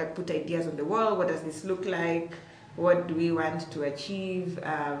just kind of like put ideas on the wall. What does this look like? what do we want to achieve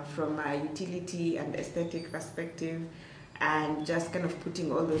from a utility and aesthetic perspective, and just kind of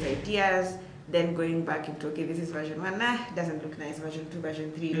putting all those ideas, then going back into, okay, this is version 1, doesn't look nice, version 2,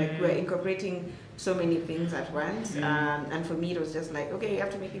 version 3, like we're incorporating so many things at once, and for me it was just like, okay, you have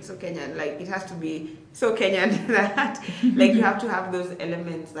to make it so Kenyan, like it has to be so Kenyan that like you have to have those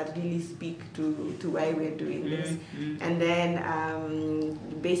elements that really speak to why we're doing this, and then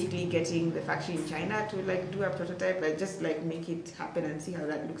basically getting the factory in China to like do a prototype, like just like make it happen and see how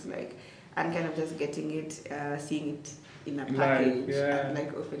that looks like, and kind of just getting it, seeing it in a package, and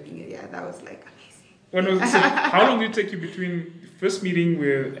like opening it. Yeah, that was like amazing. So how long did it take you between the first meeting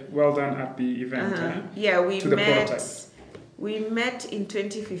with Well Done at the event we to the met, prototype? We met in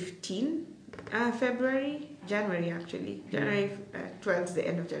 2015, January actually. January 12th, the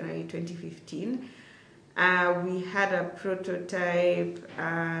end of January 2015. We had a prototype,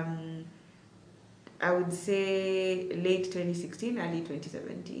 I would say late 2016, early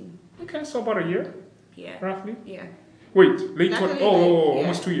 2017. Okay, so about a year? Yeah. Roughly? Yeah. Wait, late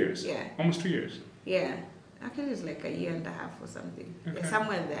almost 2 years. Yeah. Almost 2 years. Yeah. Actually, it's like a year and a half or something. Okay. Yeah,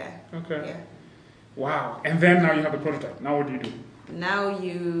 somewhere there. Okay. Yeah. Wow. And then now you have the prototype. Now what do you do? Now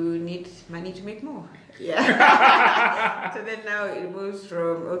you need money to make more. Yeah. So then now it moves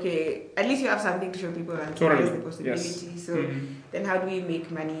from, okay, at least you have something to show people and there's the possibility. Yes. So then how do we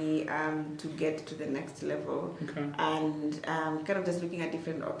make money to get to the next level? Okay. And kind of just looking at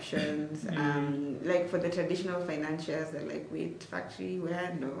different options. Like for the traditional financiers, they're like, wait, factory,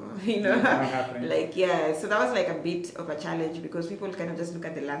 where? No. You know? Not happening. Like, yeah. So that was like a bit of a challenge because people kind of just look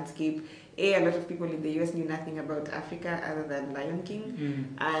at the landscape. A lot of people in the US knew nothing about Africa other than Lion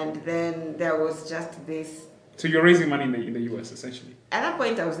King. And then there was just this. So you're raising money in the US essentially? At that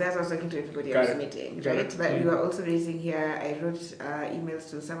point I was there, so I was talking to everybody I was meeting, right? But we were also raising here. I wrote emails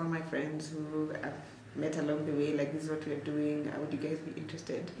to some of my friends who I've met along the way, like this is what we're doing, would you guys be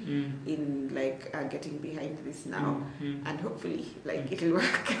interested in like getting behind this now, and hopefully like it'll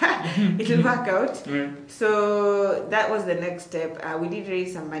work it'll work out. So that was the next step. We did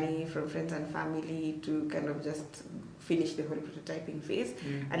raise some money from friends and family to kind of just finish the whole prototyping phase,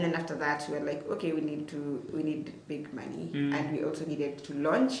 and then after that we were like, okay, we need big money, and we also needed to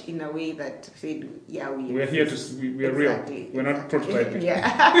launch in a way that said, yeah, we're here to we're real, we're not prototyping.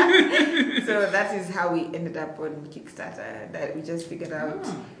 So that is how we ended up on Kickstarter, that we just figured out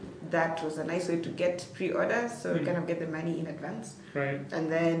that was a nice way to get pre-orders, so kind of get the money in advance,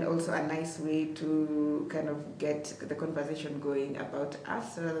 and then also a nice way to kind of get the conversation going about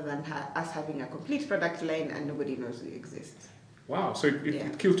us rather than us having a complete product line and nobody knows we exist. Wow, so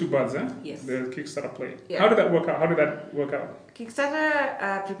it killed two birds, huh? Yes. The Kickstarter play. How did that work out?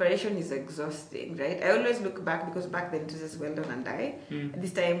 Kickstarter preparation is exhausting, right? I always look back because back then it was just Well Done and I.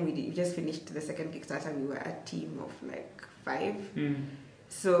 This time we just finished the second Kickstarter. We were a team of like 5.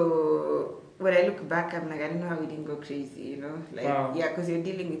 So when I look back, I'm like, I don't know how we didn't go crazy, you know? Like, because you're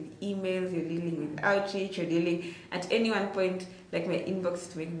dealing with emails, you're dealing with outreach, you're dealing at any one point, like my inbox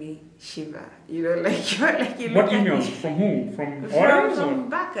used to make me shiver, you know? Like you're like, you what emails? From who? From orders? From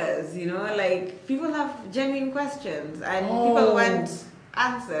backers, you know? Like people have genuine questions and people want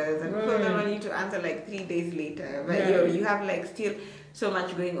answers, and people don't want you to answer like 3 days later, but you have like still so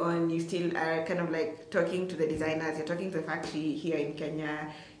much going on. You still are kind of like talking to the designers, you're talking to the factory here in Kenya,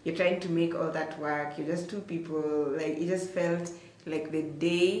 you're trying to make all that work, you're just 2 people, like it just felt like the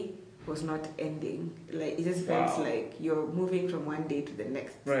day was not ending, like it just felt like you're moving from one day to the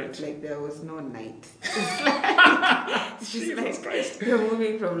next, like there was no night. It's just like Christ. You're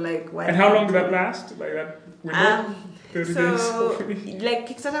moving from like one. And how long did that last, like that window? 30 so days? Like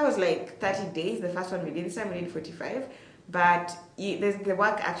Kickstarter was like 30 days, the first one we did. This time we did 45, but the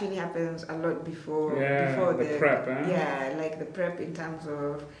work actually happens a lot before the prep, like the prep in terms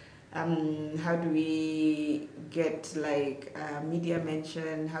of how do we get like media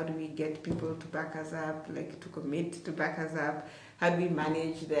mention, how do we get people to back us up, like to commit to back us up, how do we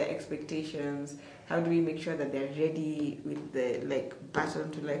manage their expectations, how do we make sure that they're ready with the like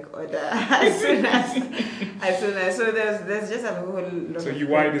button to like order as soon as so there's just a whole lot so of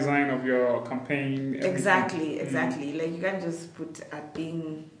UI design of your campaign, exactly like you can't just put a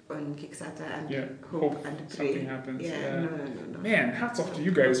thing on Kickstarter and hope and pray something happens. No. Man, hats off to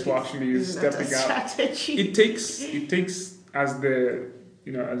you guys for actually stepping out. It takes as the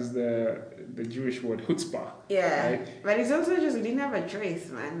Jewish word chutzpah. Yeah, right? But it's also just we didn't have a choice,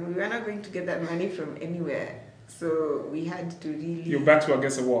 man. We were not going to get that money from anywhere. So we had to really... Your backs were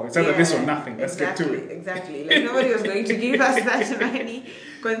against the wall. It's either this or nothing. Let's get to it. Exactly. Like, nobody was going to give us that money,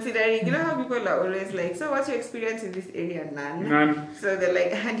 considering, you know how people are always like, so what's your experience in this area? None. So they're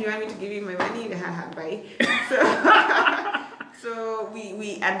like, do you want me to give you my money? Haha, bye. So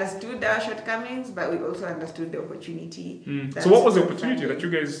we understood our shortcomings, but we also understood the opportunity. So what was the opportunity that you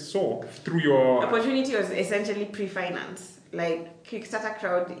guys saw through your... Opportunity was essentially pre-finance. Like, Kickstarter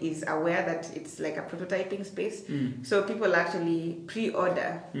crowd is aware that it's like a prototyping space. So people actually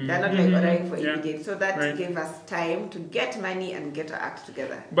pre-order. They're not like ordering for immediate. So that gave us time to get money and get our act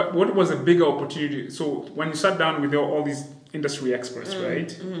together. But what was a bigger opportunity? So when you sat down with all these industry experts,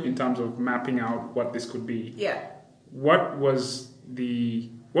 right? In terms of mapping out what this could be. Yeah. What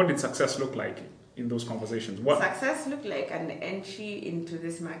did success look like in those conversations? What success looked like an entry into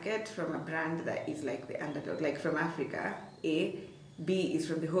this market from a brand that is like the underdog, like from Africa. A, B is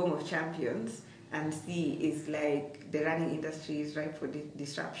from the home of champions, and C is like the running industry is ripe for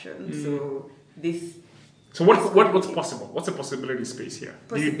disruption. So what's possible? What's the possibility space here?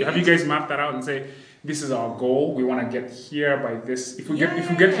 Have you guys mapped that out and say, this is our goal, we want to get here by this? If we get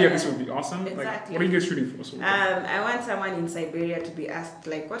here, this will be awesome. Exactly. Like, what are you guys shooting for? So I want someone in Siberia to be asked,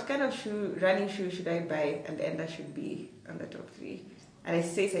 like, what kind of running shoe should I buy? And Enda should be on the top 3. And I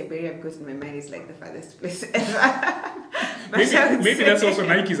say Siberia because in my mind it's like the farthest place ever. maybe that's also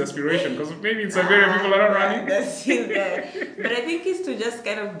Nike's aspiration, because maybe in Siberia people are not running. That's still there. But I think it's to just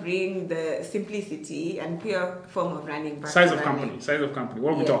kind of bring the simplicity and pure form of running back. Size of company.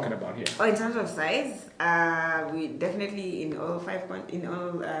 What are we talking about here? Oh, in terms of size, we definitely in all 7.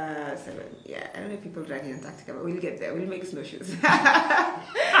 Yeah, I don't know if people run in Antarctica, but we'll get there. We'll make snowshoes.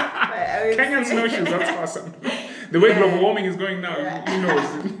 Kenyan snowshoes, that's awesome. The way global warming is going now, who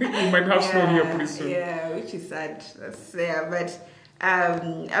knows? We might have snow here pretty soon. Yeah, which is sad. But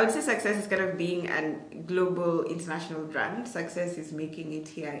I would say success is kind of being a global international brand. Success is making it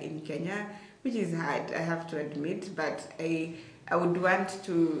here in Kenya, which is hard, I have to admit. But I would want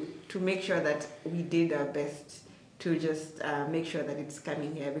to make sure that we did our best to just make sure that it's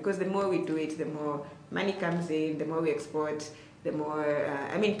coming here. Because the more we do it, the more money comes in, the more we export, the more,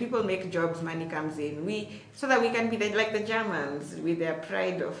 people make jobs, money comes in. So that we can be like the Germans with their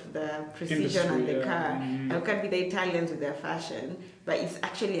pride of the precision on the car, and we can be the Italians with their fashion. But it's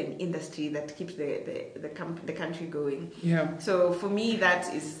actually an industry that keeps the country going. Yeah. So for me,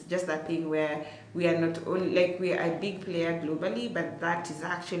 that is just that thing where we are not only, like, we are a big player globally, but that is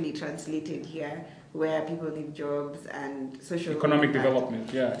actually translated here, where people need jobs and social economic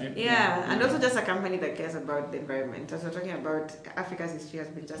development. And also just a company that cares about the environment. As we're talking about, Africa's history has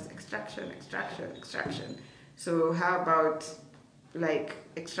been just extraction. So how about like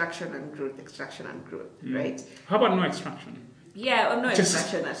extraction and growth, right? How about no extraction? Yeah, or no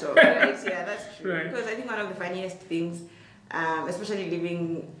extraction at all, right? Yeah, that's true. Right. Because I think one of the funniest things, especially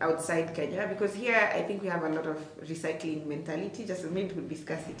living outside Kenya, because here I think we have a lot of recycling mentality, just maybe it would be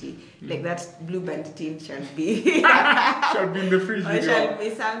scarcity, like that blue band tin shall be shall be in the fridge, or shall be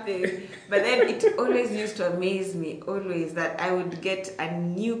something. But then it always used to amaze me, that I would get a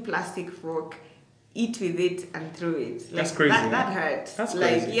new plastic fork, eat with it and throw it. Like, that's crazy. That hurts. That's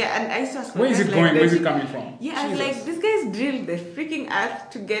crazy. Like, yeah, and I used to ask, where is it going? Where is it coming from? Yeah, I was like, these guys drilled the freaking earth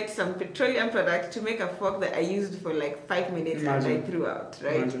to get some petroleum product to make a fork that I used for like 5 minutes and I threw out,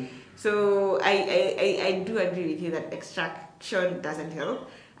 right? Imagine. So I do agree with you that extraction doesn't help,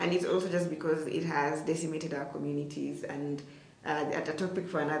 and it's also just because it has decimated our communities. And at a topic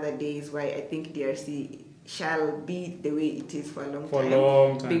for another day is why I think DRC shall be the way it is for a long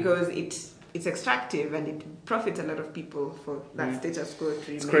time. Because it's extractive and it profits a lot of people for that status quo.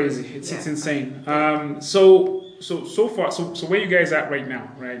 It's crazy. It's insane. So far, where you guys at right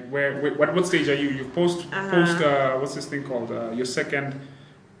now? Right? What stage are you? You post what's this thing called? Your second.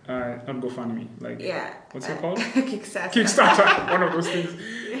 Not GoFundMe, what's it called? Kickstarter, one of those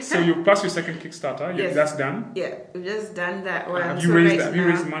things. So you plus your second Kickstarter, yes. That's done. Yeah, we've just done that one. Have you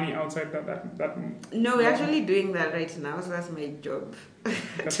raised money outside that? No, we're actually doing that right now. So that's my job.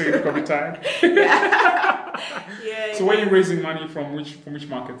 That's why you've got retired. Yeah. So where are you raising money from? Which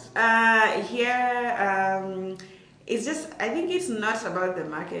markets? Here. It's just, I think it's not about the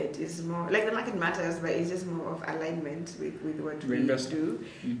market. It's more like the market matters, but it's just more of alignment with what we do.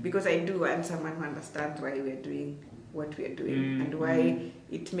 Because I do want someone who understands why we're doing what we're doing and why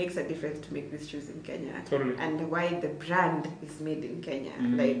it makes a difference to make these shoes in Kenya. Totally. And why the brand is made in Kenya.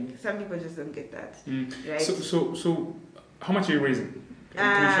 Like, some people just don't get that. Right? So how much are you raising?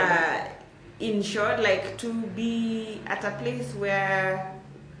 In short, like, to be at a place where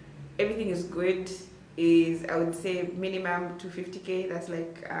everything is good is, I would say, minimum 250K. That's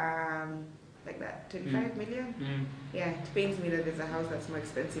like like that. 25 million? Yeah, it pains me that there's a house that's more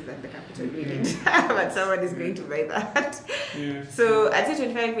expensive than the capital really. But someone is going to buy that. So I'd say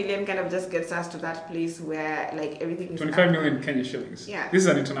 25 million kind of just gets us to that place where like everything is 25 million Kenya shillings. Yeah. This is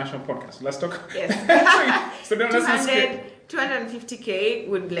an international podcast. Let's talk. Yes. So then let's 250k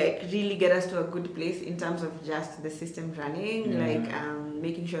would like really get us to a good place in terms of just the system running, like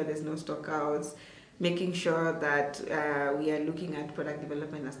making sure there's no stockouts, making sure that we are looking at product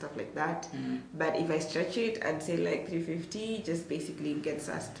development and stuff like that. But if I stretch it, I'd say like 350 just basically gets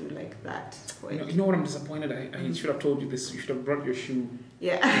us to like that point. You know what I'm disappointed? I should have told you this. You should have brought your shoe.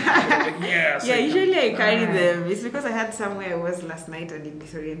 Yeah. Usually I carry them. It's because I had somewhere I was last night and it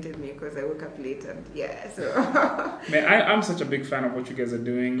disoriented me because I woke up late and so. Man, I'm such a big fan of what you guys are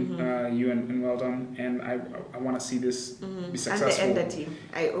doing, you and well done. And I want to see this be successful. And the Enda team.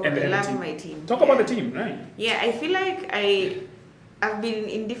 I love my team. Talk about the team, right? Yeah, I feel like I've been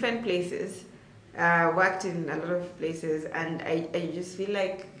in different places, worked in a lot of places, and I just feel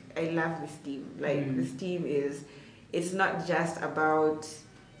like I love this team. Like this team it's not just about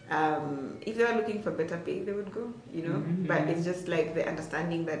if they were looking for better pay, they would go, but it's just like the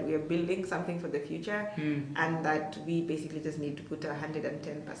understanding that we are building something for the future and that we basically just need to put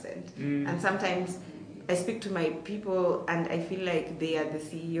 110%. And sometimes I speak to my people and I feel like they are the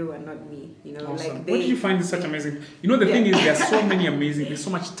CEO and not me, Awesome. like what did you find such amazing? The thing is, there's so many amazing, there's so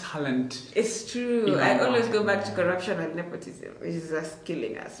much talent. It's true. I always go back to corruption and nepotism, which is just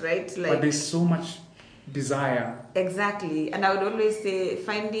killing us, right? Like, but there's so much desire. Exactly. And I would always say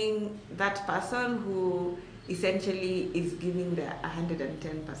finding that person who essentially is giving the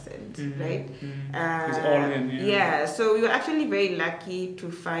 110%, right? He's all in. Yeah. So we were actually very lucky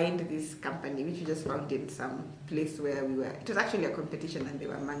to find this company, which we just found in some place where we were. It was actually a competition and they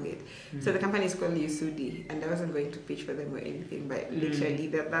were among it. So the company is called Yusudi, and I wasn't going to pitch for them or anything, but literally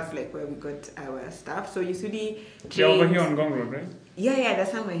that's like where we got our stuff. So Yusudi trains. They're over here on Gong Road, right? Yeah, they're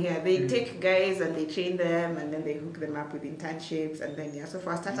somewhere here. They take guys and they train them, and then they hook them up with internships, and then so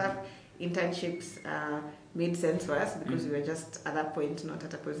for a startup, internships made sense for us because we were just at that point not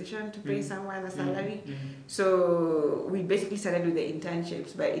at a position to pay someone a salary. So we basically started with the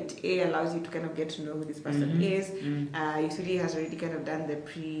internships, but it allows you to kind of get to know who this person is. Usually has already kind of done the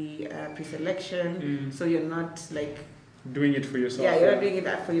pre-selection, so you're not like doing it for yourself. Yeah, you're not doing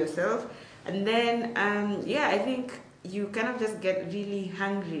it for yourself. And then I think you kind of just get really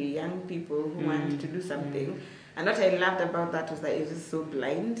hungry young people who want to do something. And what I loved about that was that it was so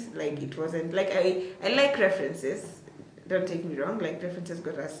blind. Like it wasn't like I like references. Don't take me wrong. Like references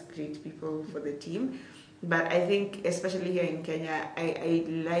got us great people for the team. But I think especially here in Kenya, I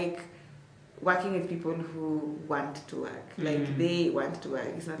like working with people who want to work. Like they want to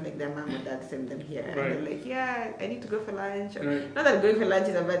work. It's not like their mom or dad send them here and they're like, yeah, I need to go for lunch. Not that going for lunch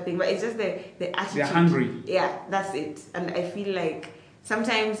is a bad thing, but it's just the attitude. They're hungry. Yeah, that's it. And I feel like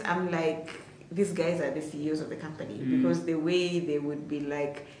sometimes I'm like, these guys are the CEOs of the company because the way they would be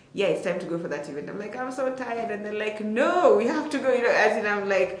like, yeah, it's time to go for that event. I'm like, I'm so tired. And they're like, no, we have to go. As in, I'm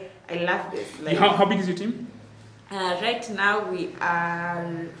like, I love this. Like, how big is your team? Right now we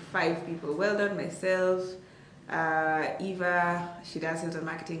are 5 people. Well done, myself. Eva, she does sales and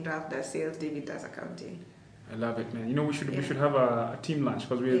marketing. Ralph does sales. David does accounting. I love it, man. We should have a team lunch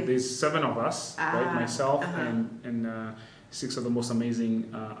because there's 7 of us, right? Myself and 6 of the most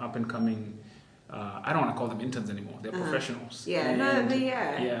amazing up and coming. I don't want to call them interns anymore. They're professionals. Yeah,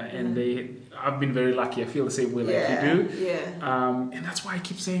 I've been very lucky. I feel the same way like you do. Yeah. And that's why I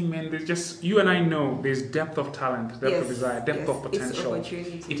keep saying, man, there's just, you and I know there's depth of talent, depth of desire, depth of potential. It's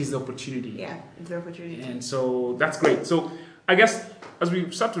opportunity. It is the opportunity. Yeah, it's the opportunity. And so that's great. So I guess as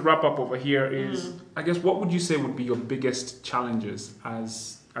we start to wrap up over here is, I guess, what would you say would be your biggest challenges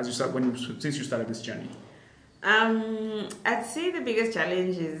as you start since you started this journey? I'd say the biggest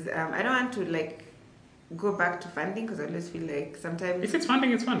challenge is I don't want to go back to funding because I always feel like sometimes if it's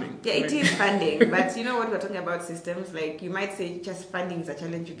funding, it's funding. Yeah, it is funding. But you know what we're talking about systems. Like you might say just funding is a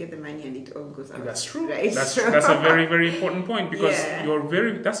challenge. You get the money and it all goes out. That's true. Right? That's a very, very important point because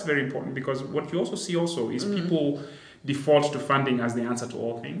that's very important because what you also see is people default to funding as the answer to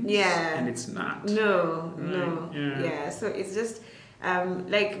all things. Yeah. And it's not. No. Yeah. So it's just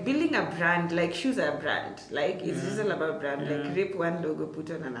like building a brand, like shoes are a brand. Like it's just all about brand. Like rip one logo,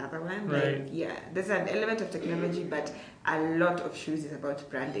 put on another one. Right. Like there's an element of technology, but a lot of shoes is about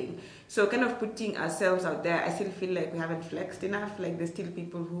branding. So kind of putting ourselves out there, I still feel like we haven't flexed enough. Like there's still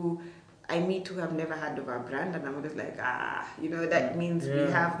people who I meet who have never heard of our brand, and I'm always like, that means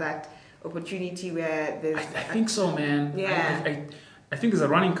we have that opportunity where there's. I think so, man. Yeah. I think there's a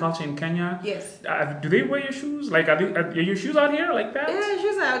running culture in Kenya. Yes. Do they wear your shoes? Like, are your shoes out here like that? Yeah,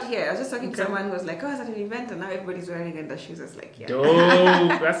 shoes are out here. I was just talking to someone who was like, "Oh, it's at an event, and now everybody's wearing Enda shoes." I was like, "Yeah." Oh,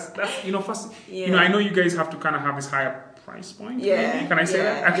 that's first. Yeah. I know you guys have to kind of have this higher price point. Yeah. Maybe? Can I say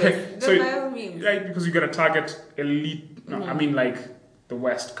that? Okay. Yes. So, by all means. right, because you got to target elite. No, I mean like the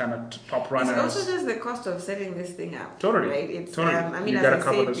West kind of top runners. It's also just the cost of setting this thing up. Totally. Right? It's, totally. I mean, you as gotta I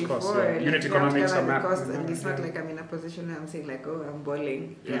cover said those before, costs. Yeah. Unit you have to economics cover are the cost, massive. and it's not like I'm in a position where I'm saying like, "Oh, I'm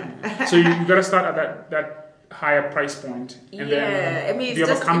boiling." Yeah. So you got to start at that higher price point, and then I mean, it's do you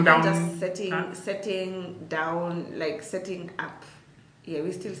ever just come down? just setting down, like setting up. Yeah,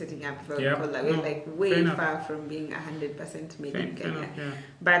 we're still setting up. If I would call that. We're like way far from being 100% made in Kenya. Yeah.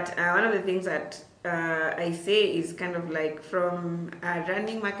 But one of the things that I say is kind of like from a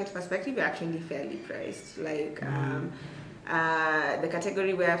running market perspective, we're actually fairly priced. Like the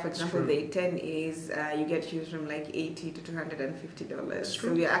category where, for example, the 10 is you get shoes from like $80 to $250.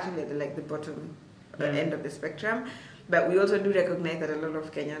 So we're actually at like the bottom end of the spectrum. But we also do recognize that a lot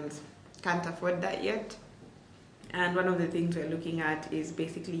of Kenyans can't afford that yet. And one of the things we're looking at is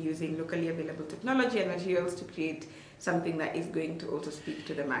basically using locally available technology and materials to create something that is going to also speak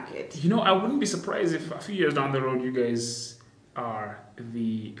to the market. I wouldn't be surprised if a few years down the road you guys are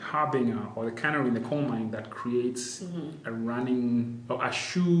the harbinger or the canary in the coal mine that creates a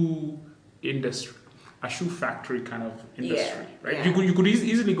shoe industry, a shoe factory kind of industry, right? Yeah. You could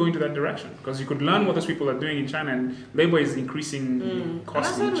easily go into that direction because you could learn what those people are doing in China, and labor is increasing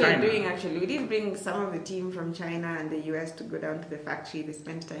costs in China. That's what we're doing actually. We did bring some of the team from China and the US to go down to the factory. They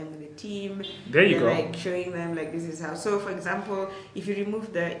spent time with the team. There you go. Like showing them like this is how. So for example, if you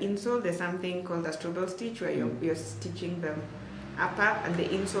remove the insole, there's something called a strobel stitch where you're stitching the upper and the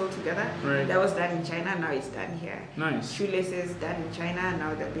insole together. Right. That was done in China. Now it's done here. Nice. Shoelaces done in China.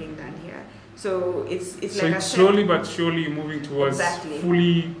 Now they're being done here. So it's so like it's slowly but surely moving towards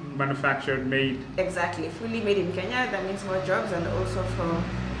fully manufactured, made. Exactly, fully made in Kenya. That means more jobs, and also from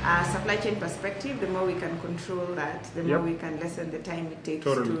a supply chain perspective, the more we can control that, the more we can lessen the time it takes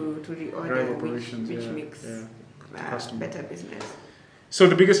to reorder, which makes better business. So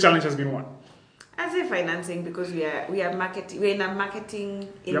the biggest challenge has been what? I say financing, because we're in a marketing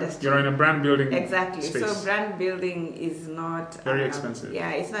industry. You're in a brand building space. So brand building is not very expensive.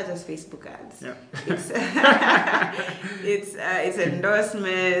 Yeah, it's not just Facebook ads. Yeah. It's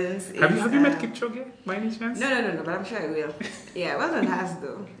endorsements. Have you met Kipchoge by any chance? No, but I'm sure I will. Yeah, Weldon has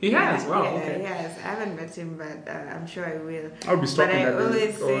though. He has. Wow. Yeah, okay. He has. I haven't met him, but I'm sure I will. I'll be stalking that all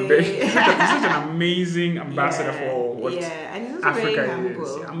day. He's such an amazing ambassador for what and he's also Africa very humble.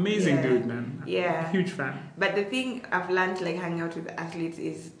 is. Amazing dude, man. Yeah. Huge fan. But the thing I've learned, like hanging out with athletes,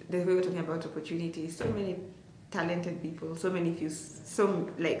 is the way we're talking about opportunities. So many talented people, so little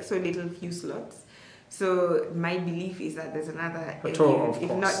few slots. So my belief is that there's another,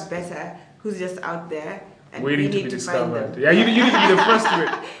 if not better, who's just out there and waiting we need to be to discovered. find them. Yeah, you need to be the first to it.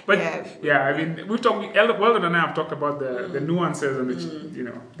 But I mean, Weldon and I have talked about the nuances and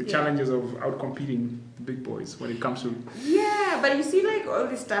the challenges of outcompeting the big boys when it comes to. Yeah, but you see like all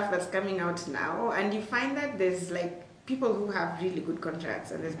this stuff that's coming out now, and you find that there's like people who have really good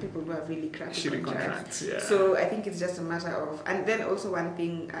contracts and there's people who have really crappy contracts. Yeah. So I think it's just a matter of, and then also one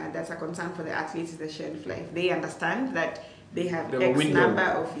thing that's a concern for the athletes is the shelf life. They understand that they have X number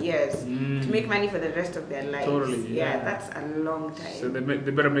of years to make money for the rest of their lives. Totally. Yeah, that's a long time. So they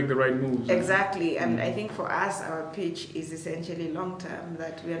better make the right moves. Exactly, and I think for us, our pitch is essentially long term.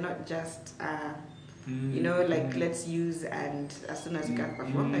 That we are not just let's use and as soon as you can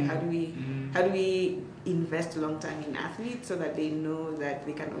perform. Like how do we invest long term in athletes so that they know that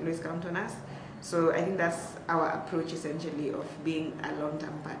they can always count on us. So I think that's our approach essentially of being a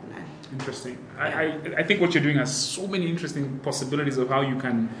long-term partner. Interesting. I think what you're doing has so many interesting possibilities of how you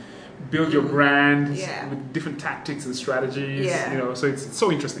can build your brand with different tactics and strategies. So it's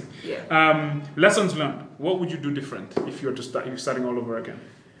so interesting. Lessons learned. What would you do different if you're starting all over again?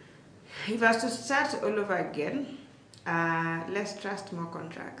 If I was to start all over again, less trust, more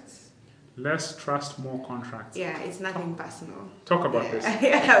contracts. Less trust, more contracts. Yeah, it's nothing personal. Talk about this.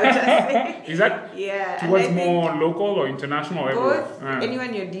 Is that towards more local or international? Or both.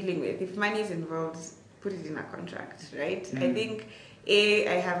 Anyone you're dealing with, if money is involved, put it in a contract, right? I think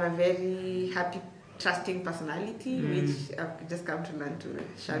I have a very happy, trusting personality, which I've just come to learn to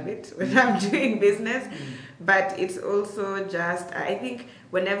shove it when I'm doing business. But it's also just, I think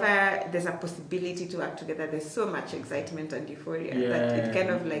whenever there's a possibility to work together, there's so much excitement and euphoria that it kind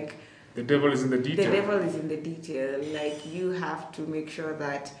of like. The devil is in the detail. The devil is in the detail. Like you have to make sure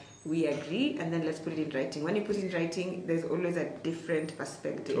that we agree, and then let's put it in writing. When you put it in writing, there's always a different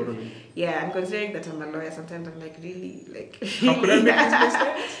perspective. Totally. Yeah, and considering that I'm a lawyer, sometimes I'm like, really? Like, how could I make this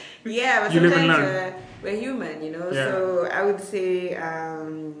mistake? Yeah, but you sometimes we're human, you know? Yeah. So I would say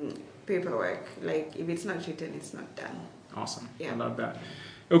paperwork. Like, if it's not written, it's not done. Awesome. Yeah. I love that.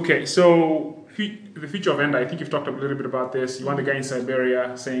 Okay, so the future of Enda, I think you've talked a little bit about this. You want the guy in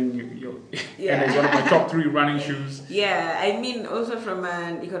Siberia saying Enda is one of my top 3 running shoes. Yeah, I mean, also from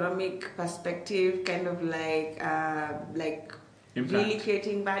an economic perspective, kind of like Impact. Really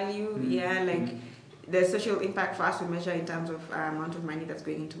creating value. Yeah, like the social impact for us we measure in terms of amount of money that's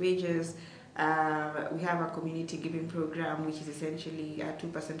going into wages. We have a community giving program, which is essentially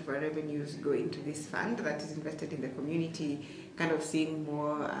 2% of our revenues go into this fund that is invested in the community, kind of seeing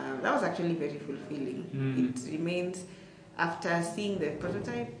more. That was actually very fulfilling. It remains, after seeing the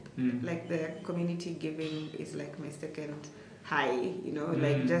prototype, like the community giving is like my second high, you know,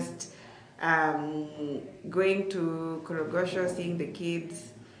 like just going to Korogosho, seeing the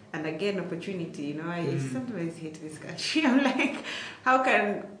kids, and again, opportunity, you know, I sometimes hate this country. I'm like, how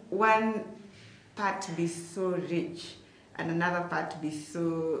can one part be so rich and another part be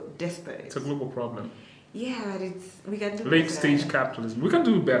so desperate? It's a global problem. Yeah, but we can do late better. stage capitalism. We can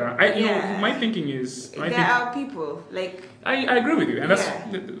do better. You know, my thinking is are people like. I agree with you, and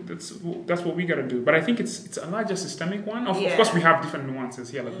that's what we got to do. But I think it's a larger systemic one. Of course, we have different nuances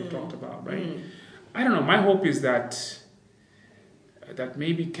here, like we talked about, right? I don't know. My hope is that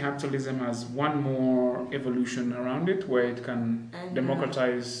maybe capitalism has one more evolution around it, where it can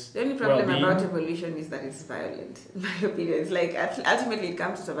democratize. The only problem about evolution is that it's violent. In my opinion, it's like ultimately it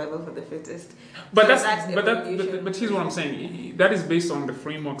comes to survival for the fittest. But but here's what I'm saying. That is based on the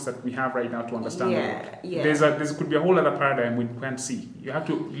frameworks that we have right now to understand the world. Yeah. There could be a whole other paradigm we can't see. You have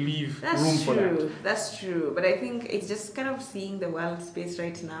to leave room for that. That's true. But I think it's just kind of seeing the world space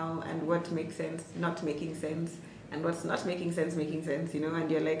right now and what makes sense, not making sense. And what's not making sense, you know,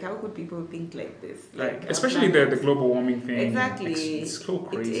 and you're like, how could people think like this? Like, especially the global warming thing. Exactly. It's so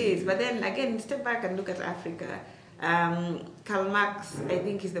crazy. It is. But then again, step back and look at Africa. Karl Marx, I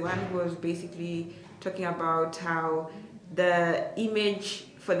think, is the one who was basically talking about how the image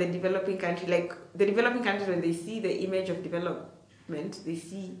for the developing country, like the developing countries, when they see the image of development, they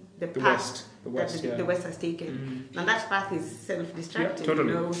see the path the West has taken. And that path is self-destructive. Yeah, totally.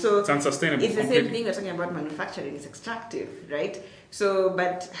 You know? So it's unsustainable. It's the same thing we're talking about manufacturing. It's extractive, right? So,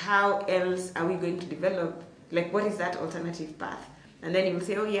 but how else are we going to develop? Like, what is that alternative path? And then you will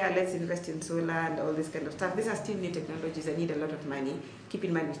say, oh yeah, let's invest in solar and all this kind of stuff. These are still new technologies that need a lot of money. Keep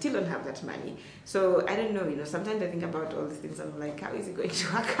in mind, we still don't have that money. So I don't know, you know, sometimes I think about all these things and I'm like, how is it going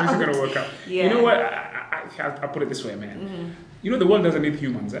to work out? How's it going to work out? Yeah. You know what? I'll put it this way, man. You know the world doesn't need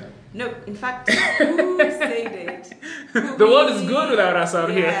humans, eh? No, in fact, who said it? The world is good without us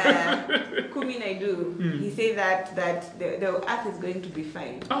out here. Kumi Naidu, he said that the earth is going to be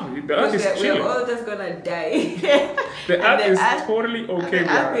fine. Oh, the earth is chilling. We're all just going to die. The earth is totally okay.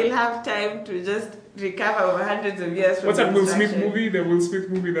 The earth will have time to just recover over hundreds of years from what's that Will Smith movie? The Will Smith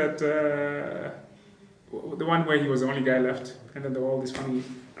movie that... the one where he was the only guy left, and then there were all these funny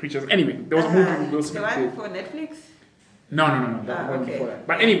creatures. Anyway, there was a movie with Will Smith. The one for Netflix? No. That one before that.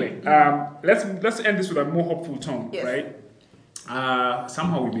 But anyway, let's end this with a more hopeful tone, right?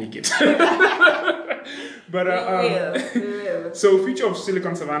 Somehow we make it. But we will. So, future of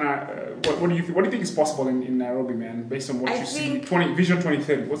Silicon Savannah. What do you think? What do you think is possible in Nairobi, man? Based on what you see, Vision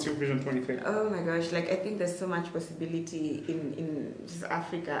 2030. What's your Vision 2030? Oh my gosh! Like I think there's so much possibility in just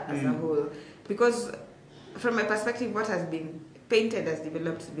Africa as a whole, because from my perspective, what has been painted as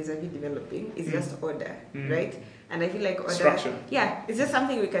developed vis-a-vis developing is just order, right? And I feel like order, structure. Yeah, it's just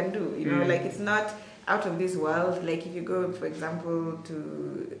something we can do. You know, like it's not out of this world. Like if you go, for example,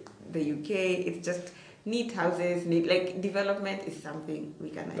 to the UK, it's just neat houses, like development is something we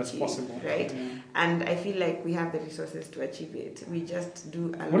can achieve. That's possible, right? Yeah. And I feel like we have the resources to achieve it. We just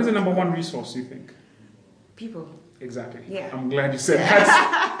do. What is the number one resource you think? People. Exactly. Yeah. I'm glad you said that.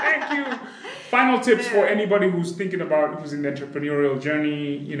 Thank you. Final tips for anybody who's thinking about who's in the entrepreneurial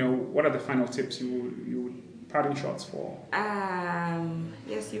journey. You know, what are the final tips you would parting shots for?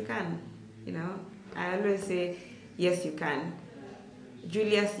 Yes, you can. You know, I always say yes, you can.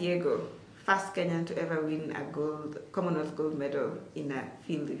 Julius Yego, first Kenyan to ever win a Commonwealth gold medal in a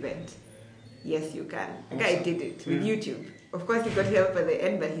field event. Yes, you can. The guy did it with YouTube. Of course, he got help at the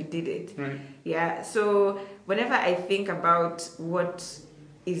end, but he did it. Right. Yeah. So whenever I think about what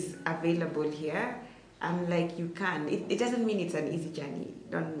is available here, I'm like, you can. It doesn't mean it's an easy journey.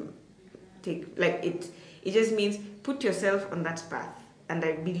 Don't take like it. It just means put yourself on that path. And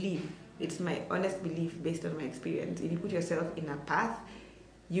I believe, it's my honest belief based on my experience. If you put yourself in a path,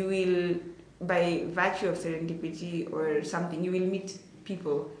 you will, by virtue of serendipity or something, you will meet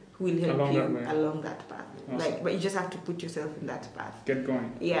people who will help you along that path. Awesome. But you just have to put yourself in that path. Get going.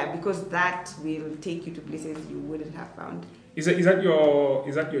 Yeah, because that will take you to places you wouldn't have found. Is that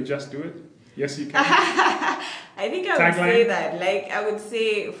your just do it? Yes, you can. I think I would say that. Like, I would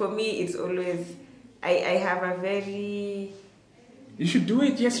say for me, it's always I have a very. You should do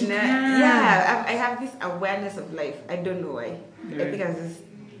it. Yes, you can. Yeah, I have this awareness of life. I don't know why. Yeah. I think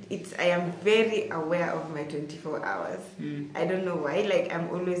I am very aware of my 24 hours. I don't know why. Like, I'm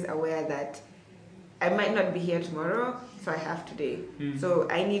always aware that I might not be here tomorrow, so I have today. So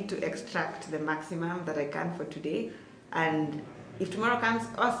I need to extract the maximum that I can for today. And if tomorrow comes,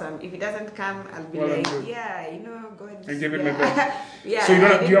 awesome. If it doesn't come, I'll be go ahead. And give it my best. Yeah. So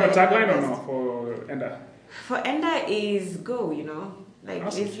do you have a tagline or no for Enda? For Enda is go, Like,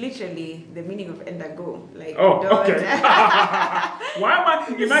 awesome. It's literally the meaning of Enda, go. Like, okay. Why am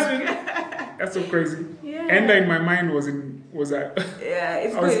I? Imagine. That's so crazy. Yeah. Enda in my mind was that. Yeah,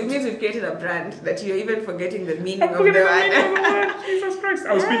 it's good. It means we've created a brand that you're even forgetting the meaning of the word. Jesus Christ.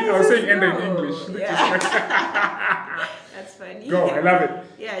 I was saying Enda in English. Yeah. That's funny. Go. I love it.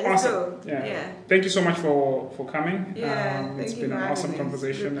 Yeah, just awesome. Go. Yeah. Thank you so much for coming. Yeah, it's been an awesome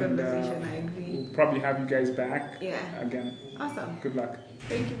conversation. Good conversation, I agree. We'll probably have you guys back again. Awesome. Good luck.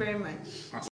 Thank you very much. Awesome.